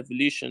something about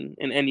evolution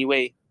in any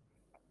way,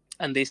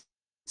 and they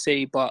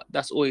say, but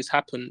that's always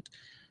happened.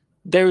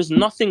 There is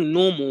nothing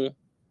normal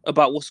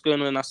about what's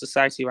going on in our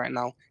society right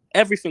now.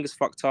 Everything is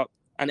fucked up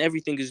and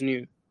everything is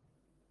new.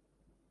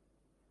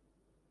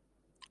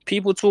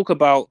 People talk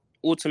about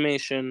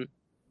automation,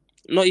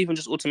 not even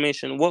just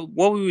automation. What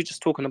were we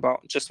just talking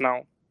about just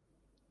now?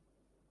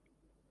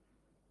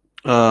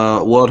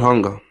 World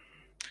hunger.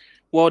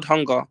 World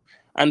hunger.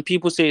 And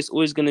people say it's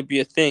always going to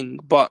be a thing,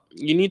 but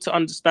you need to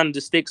understand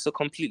the stakes are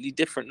completely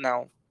different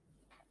now.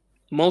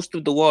 Most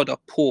of the world are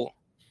poor.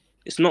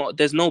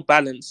 There's no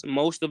balance.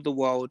 All of the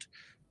world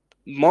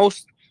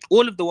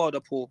are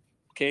poor.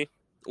 Okay.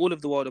 All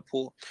of the world are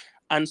poor.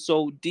 And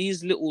so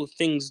these little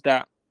things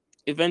that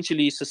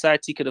eventually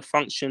society could have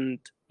functioned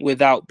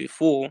without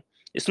before,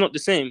 it's not the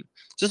same.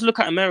 Just look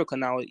at America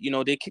now.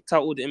 They kicked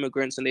out all the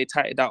immigrants and they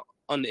tightened out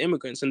on the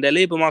immigrants, and their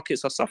labor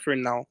markets are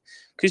suffering now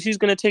because who's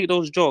going to take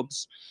those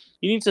jobs?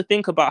 You need to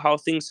think about how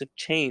things have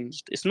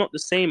changed. It's not the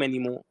same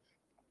anymore.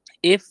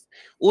 If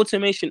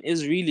automation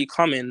is really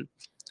coming,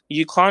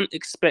 you can't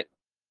expect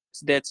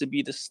there to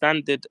be the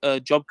standard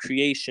job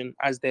creation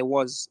as there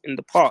was in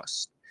the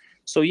past.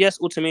 So yes,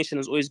 automation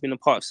has always been a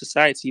part of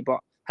society,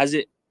 but has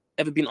it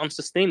ever been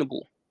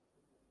unsustainable?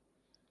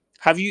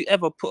 Have you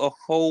ever put a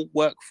whole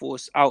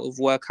workforce out of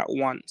work at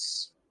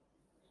once?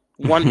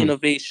 One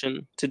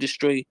innovation to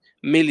destroy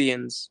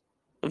millions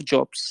of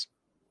jobs.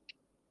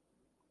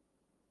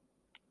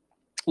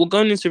 We're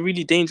going into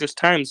really dangerous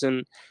times,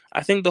 and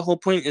I think the whole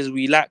point is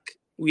we lack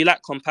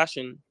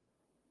compassion.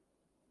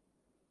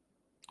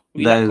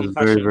 That is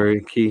very,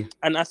 very key.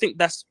 And I think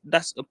that's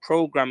a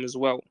program as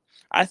well.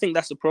 I think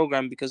that's a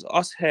program because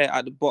us here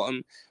at the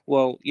bottom,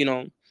 well,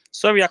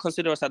 sorry, I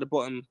consider us at the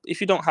bottom.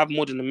 If you don't have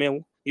more than a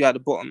mil, you're at the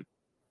bottom.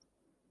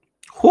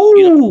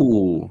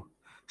 Ooh.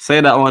 Say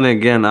that one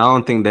again. I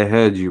don't think they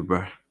heard you,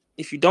 bro.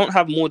 If you don't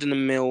have more than a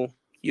mil,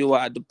 you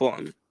are at the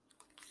bottom.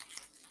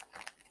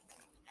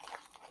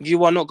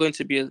 You are not going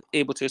to be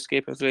able to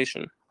escape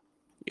inflation.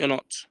 You're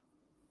not.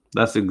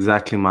 That's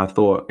exactly my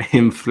thought.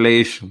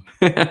 Inflation.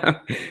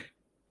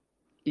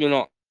 You're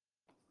not.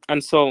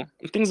 And so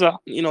things are,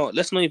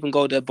 let's not even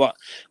go there. But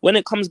when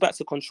it comes back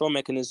to control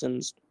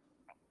mechanisms,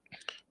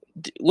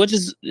 we're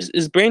just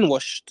is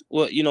brainwashed.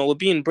 We're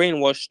being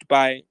brainwashed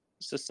by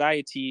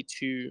society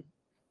to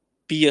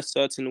be a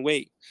certain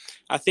way.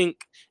 I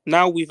think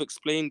now we've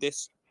explained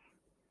this,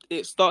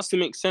 it starts to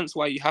make sense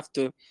why you have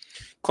to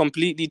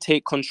completely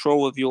take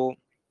control of your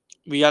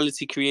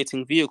reality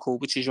creating vehicle,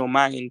 which is your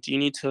mind. You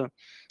need to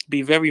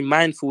be very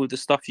mindful of the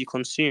stuff you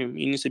consume.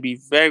 You need to be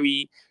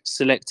very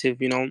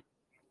selective. A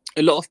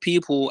lot of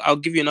people, I'll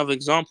give you another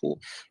example.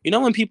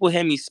 When people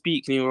hear me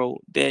speak, Nero,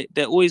 they're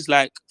always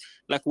like,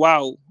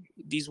 wow,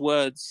 these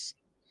words.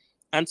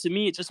 And to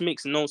me, it just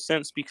makes no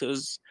sense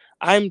because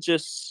I'm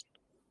just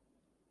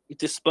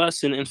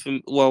dispersing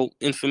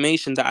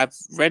information that I've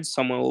read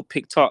somewhere or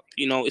picked up.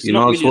 It's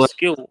not really a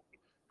skill.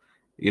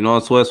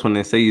 It's worse when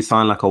they say you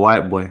sound like a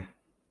white boy.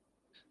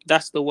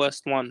 That's the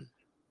worst one.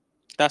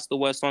 That's the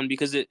worst one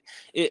because I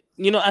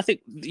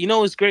think,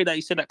 it's great that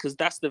you said that because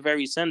that's the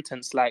very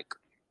sentence. Like,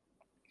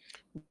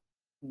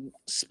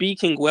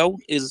 speaking well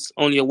is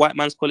only a white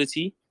man's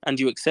quality and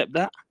you accept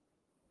that.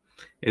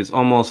 It's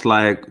almost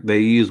like they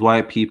use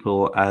white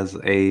people as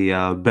a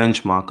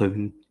benchmark of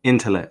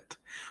intellect,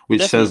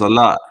 which says a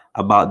lot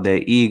about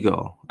their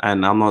ego.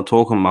 And I'm not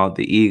talking about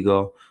the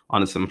ego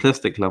on a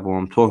simplistic level.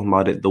 I'm talking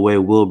about it the way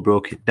Will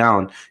broke it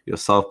down: your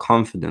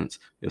self-confidence,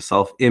 your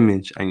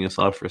self-image, and your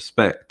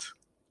self-respect.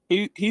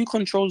 Who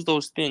controls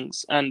those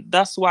things? And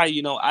that's why,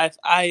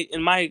 I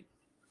in my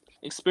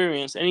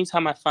experience,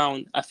 anytime I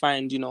find,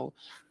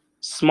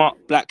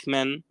 smart black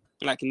men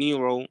like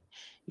Nero,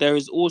 there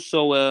is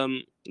also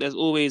there's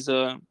always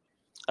a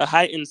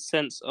heightened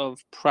sense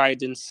of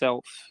pride in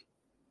self.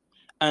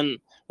 And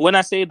when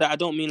I say that, I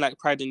don't mean like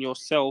pride in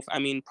yourself. I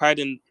mean pride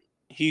in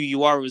who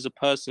you are as a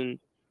person,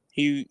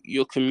 who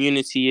your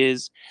community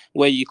is,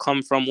 where you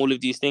come from, all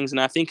of these things. And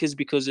I think it's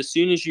because as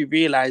soon as you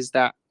realize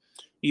that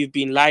you've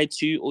been lied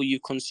to or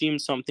you've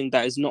consumed something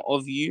that is not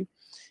of you,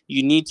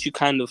 you need to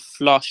kind of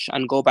flush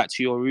and go back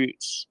to your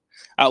roots.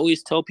 I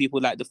always tell people,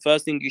 like, the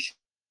first thing you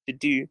should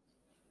do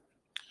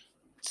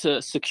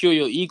to secure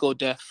your ego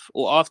death,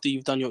 or after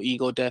you've done your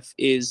ego death,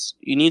 is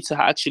you need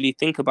to actually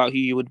think about who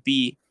you would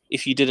be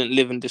if you didn't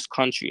live in this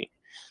country.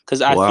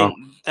 Because I think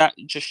that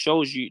just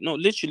shows you, no,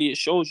 literally it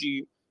shows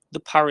you the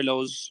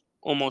parallels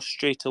almost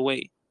straight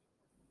away.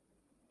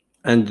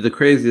 And the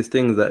craziest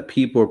thing is that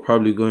people are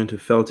probably going to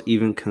fail to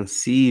even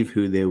conceive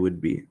who they would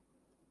be.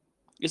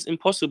 It's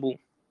impossible.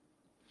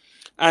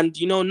 And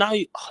now,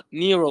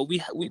 Nero,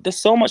 we there's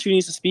so much we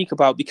need to speak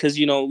about, because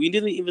we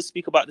didn't even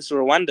speak about this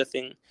Rwanda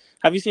thing.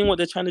 Have you seen what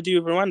they're trying to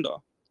do with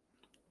Rwanda?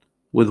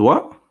 With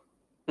what?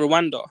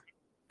 Rwanda.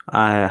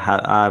 I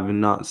have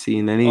not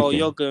seen Oh, anything.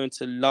 you're going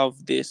to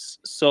love this.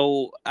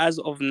 So as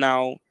of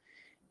now,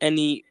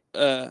 any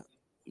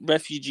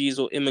refugees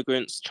or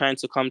immigrants trying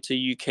to come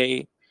to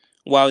UK,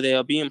 while they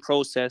are being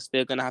processed,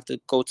 they're gonna have to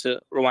go to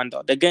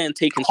Rwanda. They're getting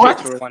taken straight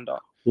to Rwanda.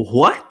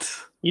 What?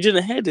 You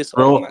didn't hear this?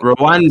 Oh my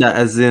Rwanda, God.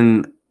 as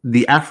in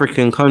the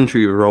African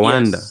country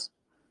Rwanda.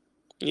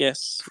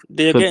 Yes.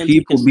 They're For getting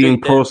people taken being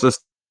straight there.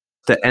 processed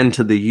to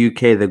enter the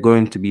UK, they're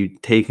going to be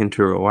taken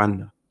to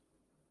Rwanda.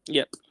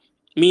 Yep.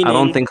 I Meaning,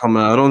 don't think I'm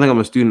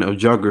a student of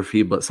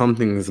geography, but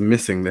something is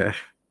missing there.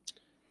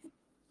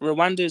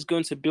 Rwanda is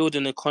going to build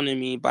an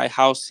economy by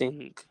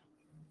housing,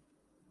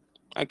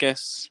 I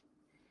guess,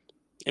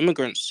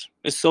 immigrants.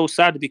 It's so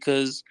sad,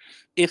 because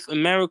if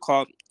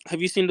America,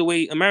 have you seen the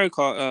way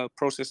America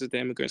processes the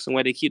immigrants and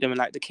where they keep them in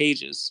like the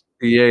cages?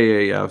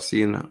 Yeah. I've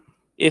seen that.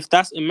 If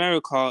that's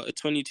America, a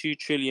 22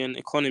 trillion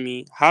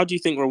economy, how do you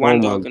think Oh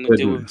Rwanda my are going to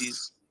deal with goodness.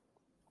 these?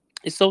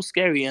 It's so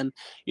scary. And,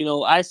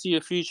 I see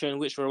a future in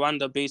which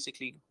Rwanda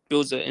basically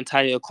builds an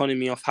entire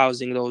economy of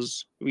housing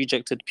those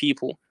rejected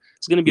people.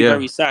 It's going to be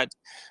very sad.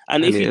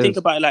 And if it you think is.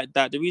 about it like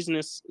that, the reason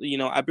is,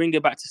 I bring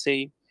it back to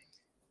say,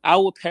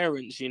 our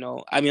parents,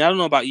 I mean, I don't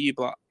know about you,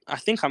 but I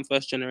think I'm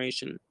first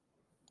generation.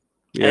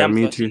 I Yeah, am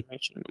me first too.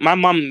 generation. My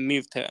mum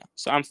moved here,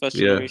 so I'm first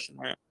Yeah. generation,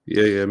 right?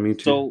 Yeah, me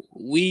too. So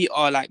we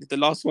are like the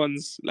last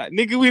ones, like,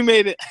 nigga, we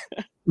made it.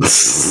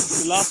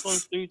 The last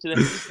ones through to the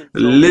existence.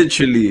 So,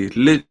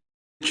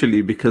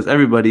 literally, because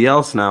everybody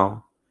else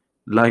now,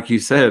 like you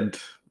said,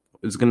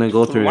 is gonna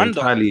go through an Rwanda.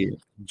 entirely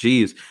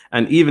geez.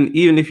 And even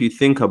if you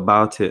think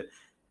about it,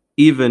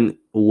 even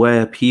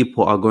where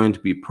people are going to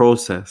be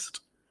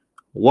processed,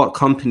 what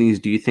companies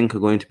do you think are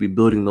going to be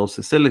building those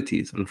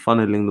facilities and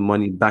funneling the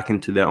money back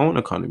into their own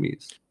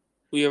economies?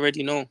 We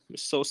already know.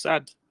 It's so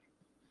sad.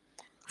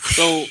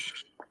 So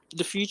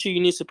the future you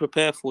need to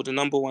prepare for, the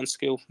number one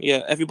skill.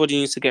 Yeah, everybody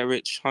needs to get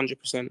rich,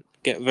 100%.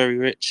 Get very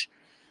rich.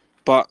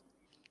 But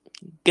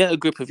get a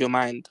grip of your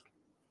mind.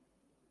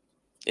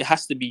 It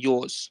has to be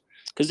yours.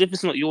 Because if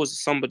it's not yours,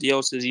 it's somebody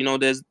else's.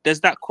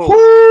 There's that quote.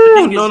 The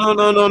thing No. is,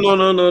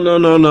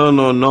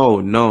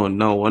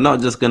 We're not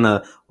just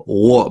gonna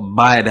walk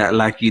by that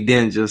like you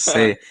didn't just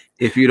say.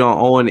 If you don't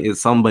own it, it's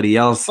somebody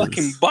else's.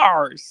 fucking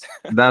bars.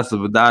 That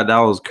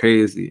was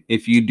crazy.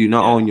 If you do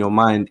not own your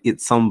mind,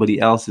 it's somebody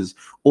else's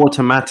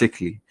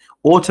automatically.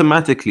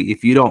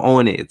 If you don't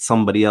own it, it's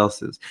somebody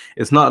else's.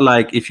 It's not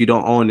like if you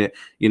don't own it,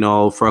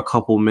 for a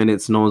couple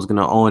minutes, no one's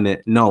gonna own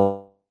it.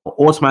 No,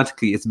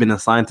 automatically, it's been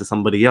assigned to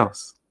somebody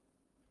else.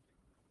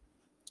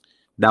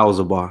 That was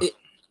a bar.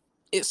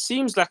 It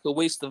seems like a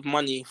waste of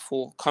money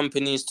for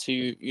companies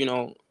to,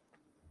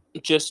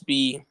 just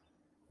be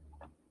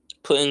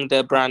putting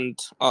their brand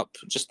up,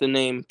 just the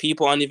name.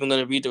 People aren't even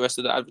going to read the rest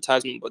of the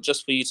advertisement, but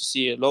just for you to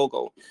see a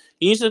logo.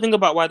 You need to think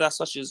about why that's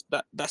such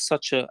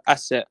a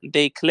asset.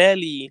 They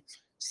clearly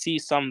see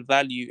some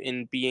value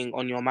in being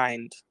on your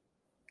mind,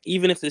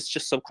 even if it's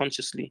just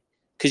subconsciously,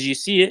 because you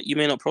see it, you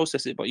may not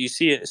process it, but you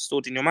see it, it's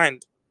stored in your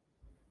mind.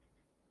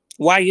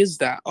 Why is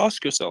that?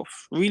 Ask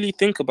yourself. Really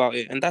think about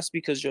it. And that's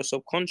because your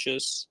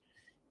subconscious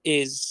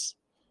is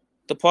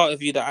the part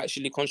of you that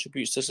actually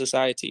contributes to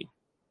society.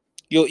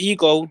 Your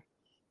ego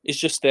is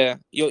just there.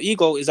 Your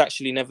ego is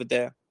actually never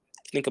there.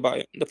 Think about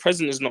it. The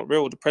present is not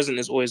real. The present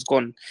is always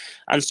gone.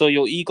 And so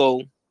your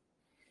ego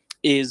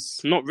is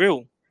not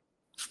real.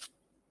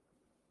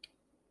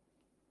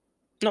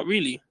 Not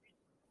really.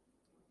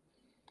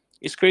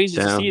 It's crazy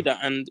to see that.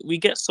 And we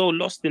get so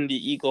lost in the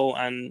ego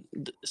and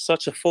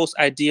such a false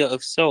idea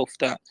of self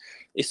that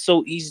it's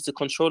so easy to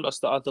control us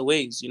the other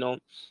ways.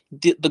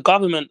 The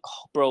government,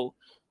 bro,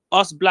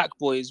 us black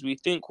boys, we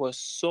think we're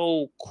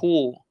so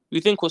cool.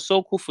 We think we're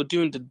so cool for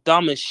doing the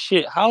dumbest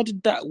shit.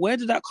 Where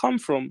did that come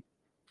from?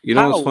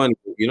 What's funny?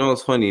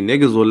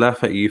 Niggas will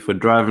laugh at you for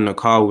driving a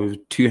car with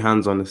two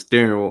hands on the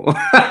steering wheel.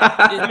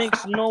 It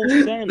makes no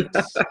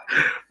sense.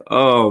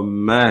 Oh,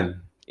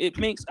 man. It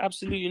makes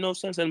absolutely no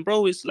sense. And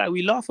bro, it's like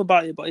we laugh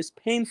about it, but it's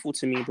painful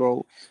to me,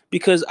 bro.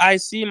 Because I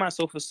see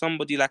myself as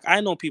somebody, like,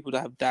 I know people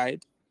that have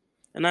died.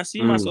 And I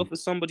see myself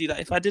as somebody that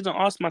if I didn't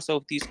ask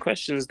myself these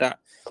questions that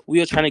we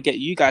are trying to get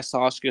you guys to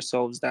ask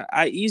yourselves, that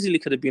I easily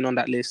could have been on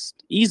that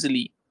list.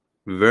 Easily.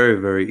 Very,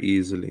 very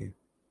easily.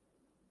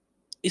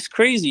 It's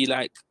crazy.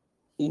 Like,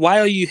 why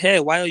are you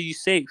here? Why are you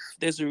safe?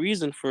 There's a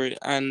reason for it.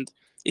 And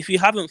if you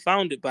haven't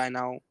found it by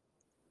now,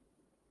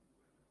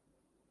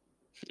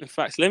 in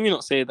fact, let me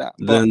not say that.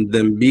 But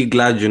then be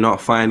glad you're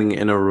not finding it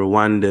in a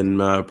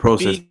Rwandan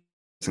processing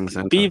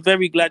center. Be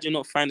very glad you're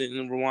not finding it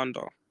in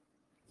Rwanda.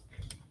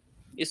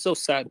 It's so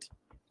sad.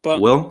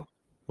 But well,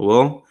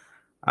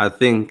 I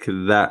think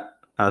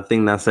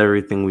that's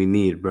everything we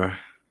need, bro.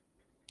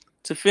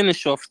 To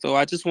finish off, though,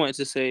 I just wanted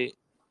to say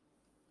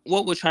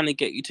what we're trying to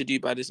get you to do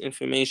by this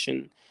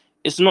information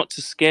it's not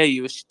to scare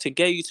you, it's to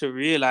get you to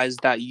realize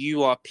that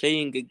you are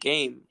playing a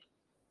game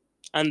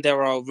and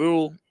there are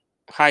real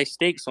high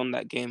stakes on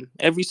that game.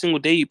 Every single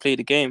day you play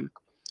the game.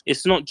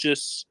 It's not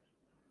just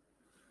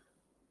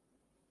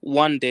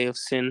one day of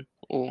sin,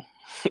 or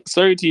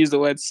sorry to use the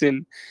word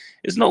sin.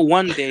 It's not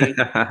one day,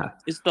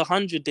 it's the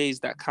 100 days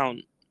that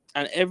count.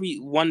 And every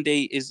one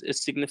day is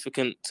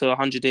significant to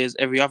 100 days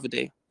every other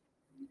day,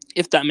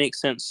 if that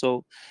makes sense.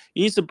 So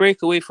you need to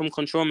break away from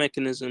control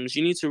mechanisms.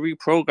 You need to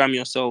reprogram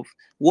yourself.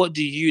 What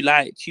do you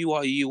like? Who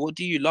are you? What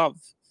do you love?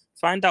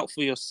 Find out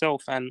for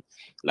yourself. And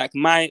like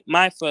my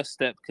first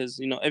step, because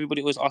you know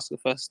everybody always asks the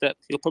first step,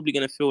 you're probably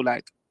going to feel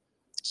like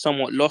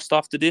somewhat lost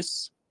after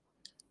this.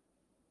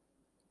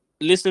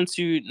 Listen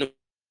to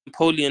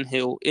Napoleon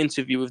Hill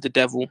Interview with the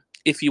Devil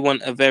if you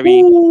want a very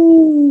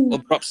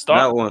abrupt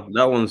start.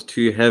 That one's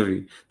too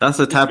heavy. That's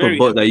the type of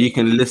book that you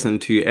can listen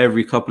to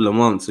every couple of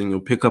months and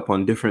you'll pick up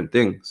on different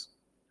things.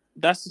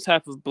 That's the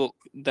type of book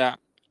that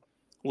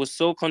was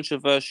so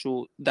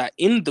controversial that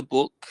in the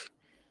book,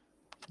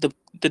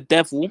 the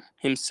devil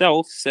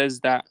himself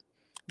says that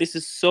this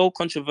is so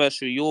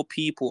controversial, your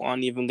people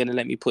aren't even going to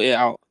let me put it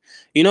out.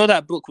 You know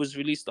that book was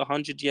released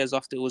 100 years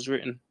after it was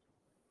written.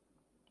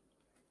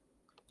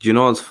 Do you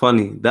know what's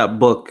funny? That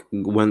book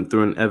went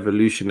through an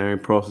evolutionary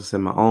process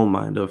in my own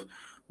mind of,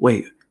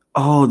 wait,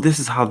 oh, this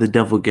is how the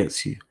devil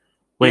gets you.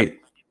 Wait,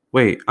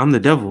 I'm the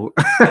devil.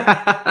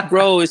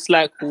 Bro, it's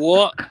like,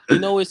 what? You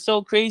know, it's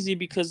so crazy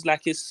because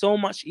like it's so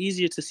much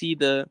easier to see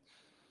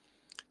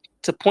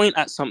to point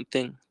at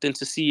something than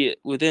to see it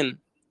within.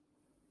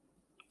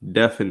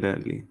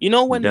 Definitely. You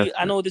know, when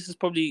I know this is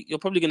you're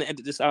probably going to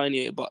edit this out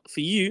anyway, but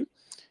for you,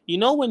 you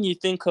know, when you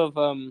think of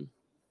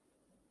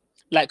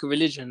like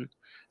religion,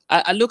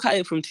 I look at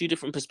it from two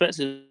different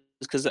perspectives,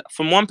 because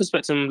from one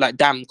perspective, I'm like,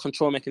 damn,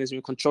 control mechanism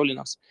controlling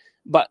us.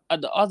 But at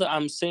the other,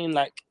 I'm saying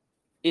like,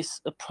 it's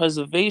a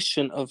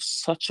preservation of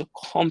such a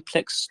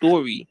complex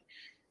story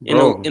in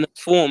a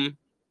form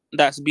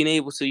that's been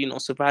able to, you know,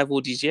 survive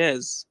all these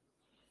years.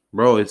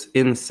 Bro, it's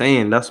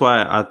insane. That's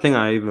why I think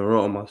I even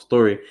wrote on my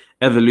story,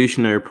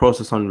 evolutionary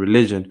process on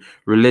religion.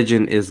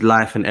 Religion is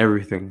life and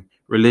everything.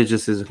 Religion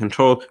is a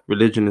control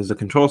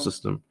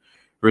system.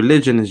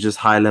 Religion is just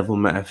high-level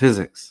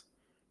metaphysics.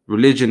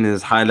 Religion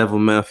is high-level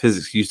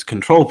metaphysics used to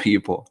control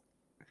people.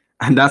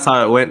 And that's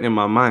how it went in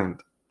my mind.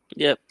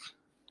 Yep.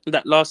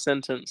 That last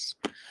sentence,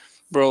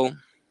 bro.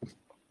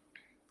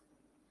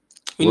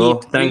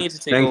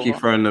 Thank you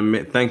for an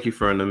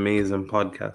amazing podcast.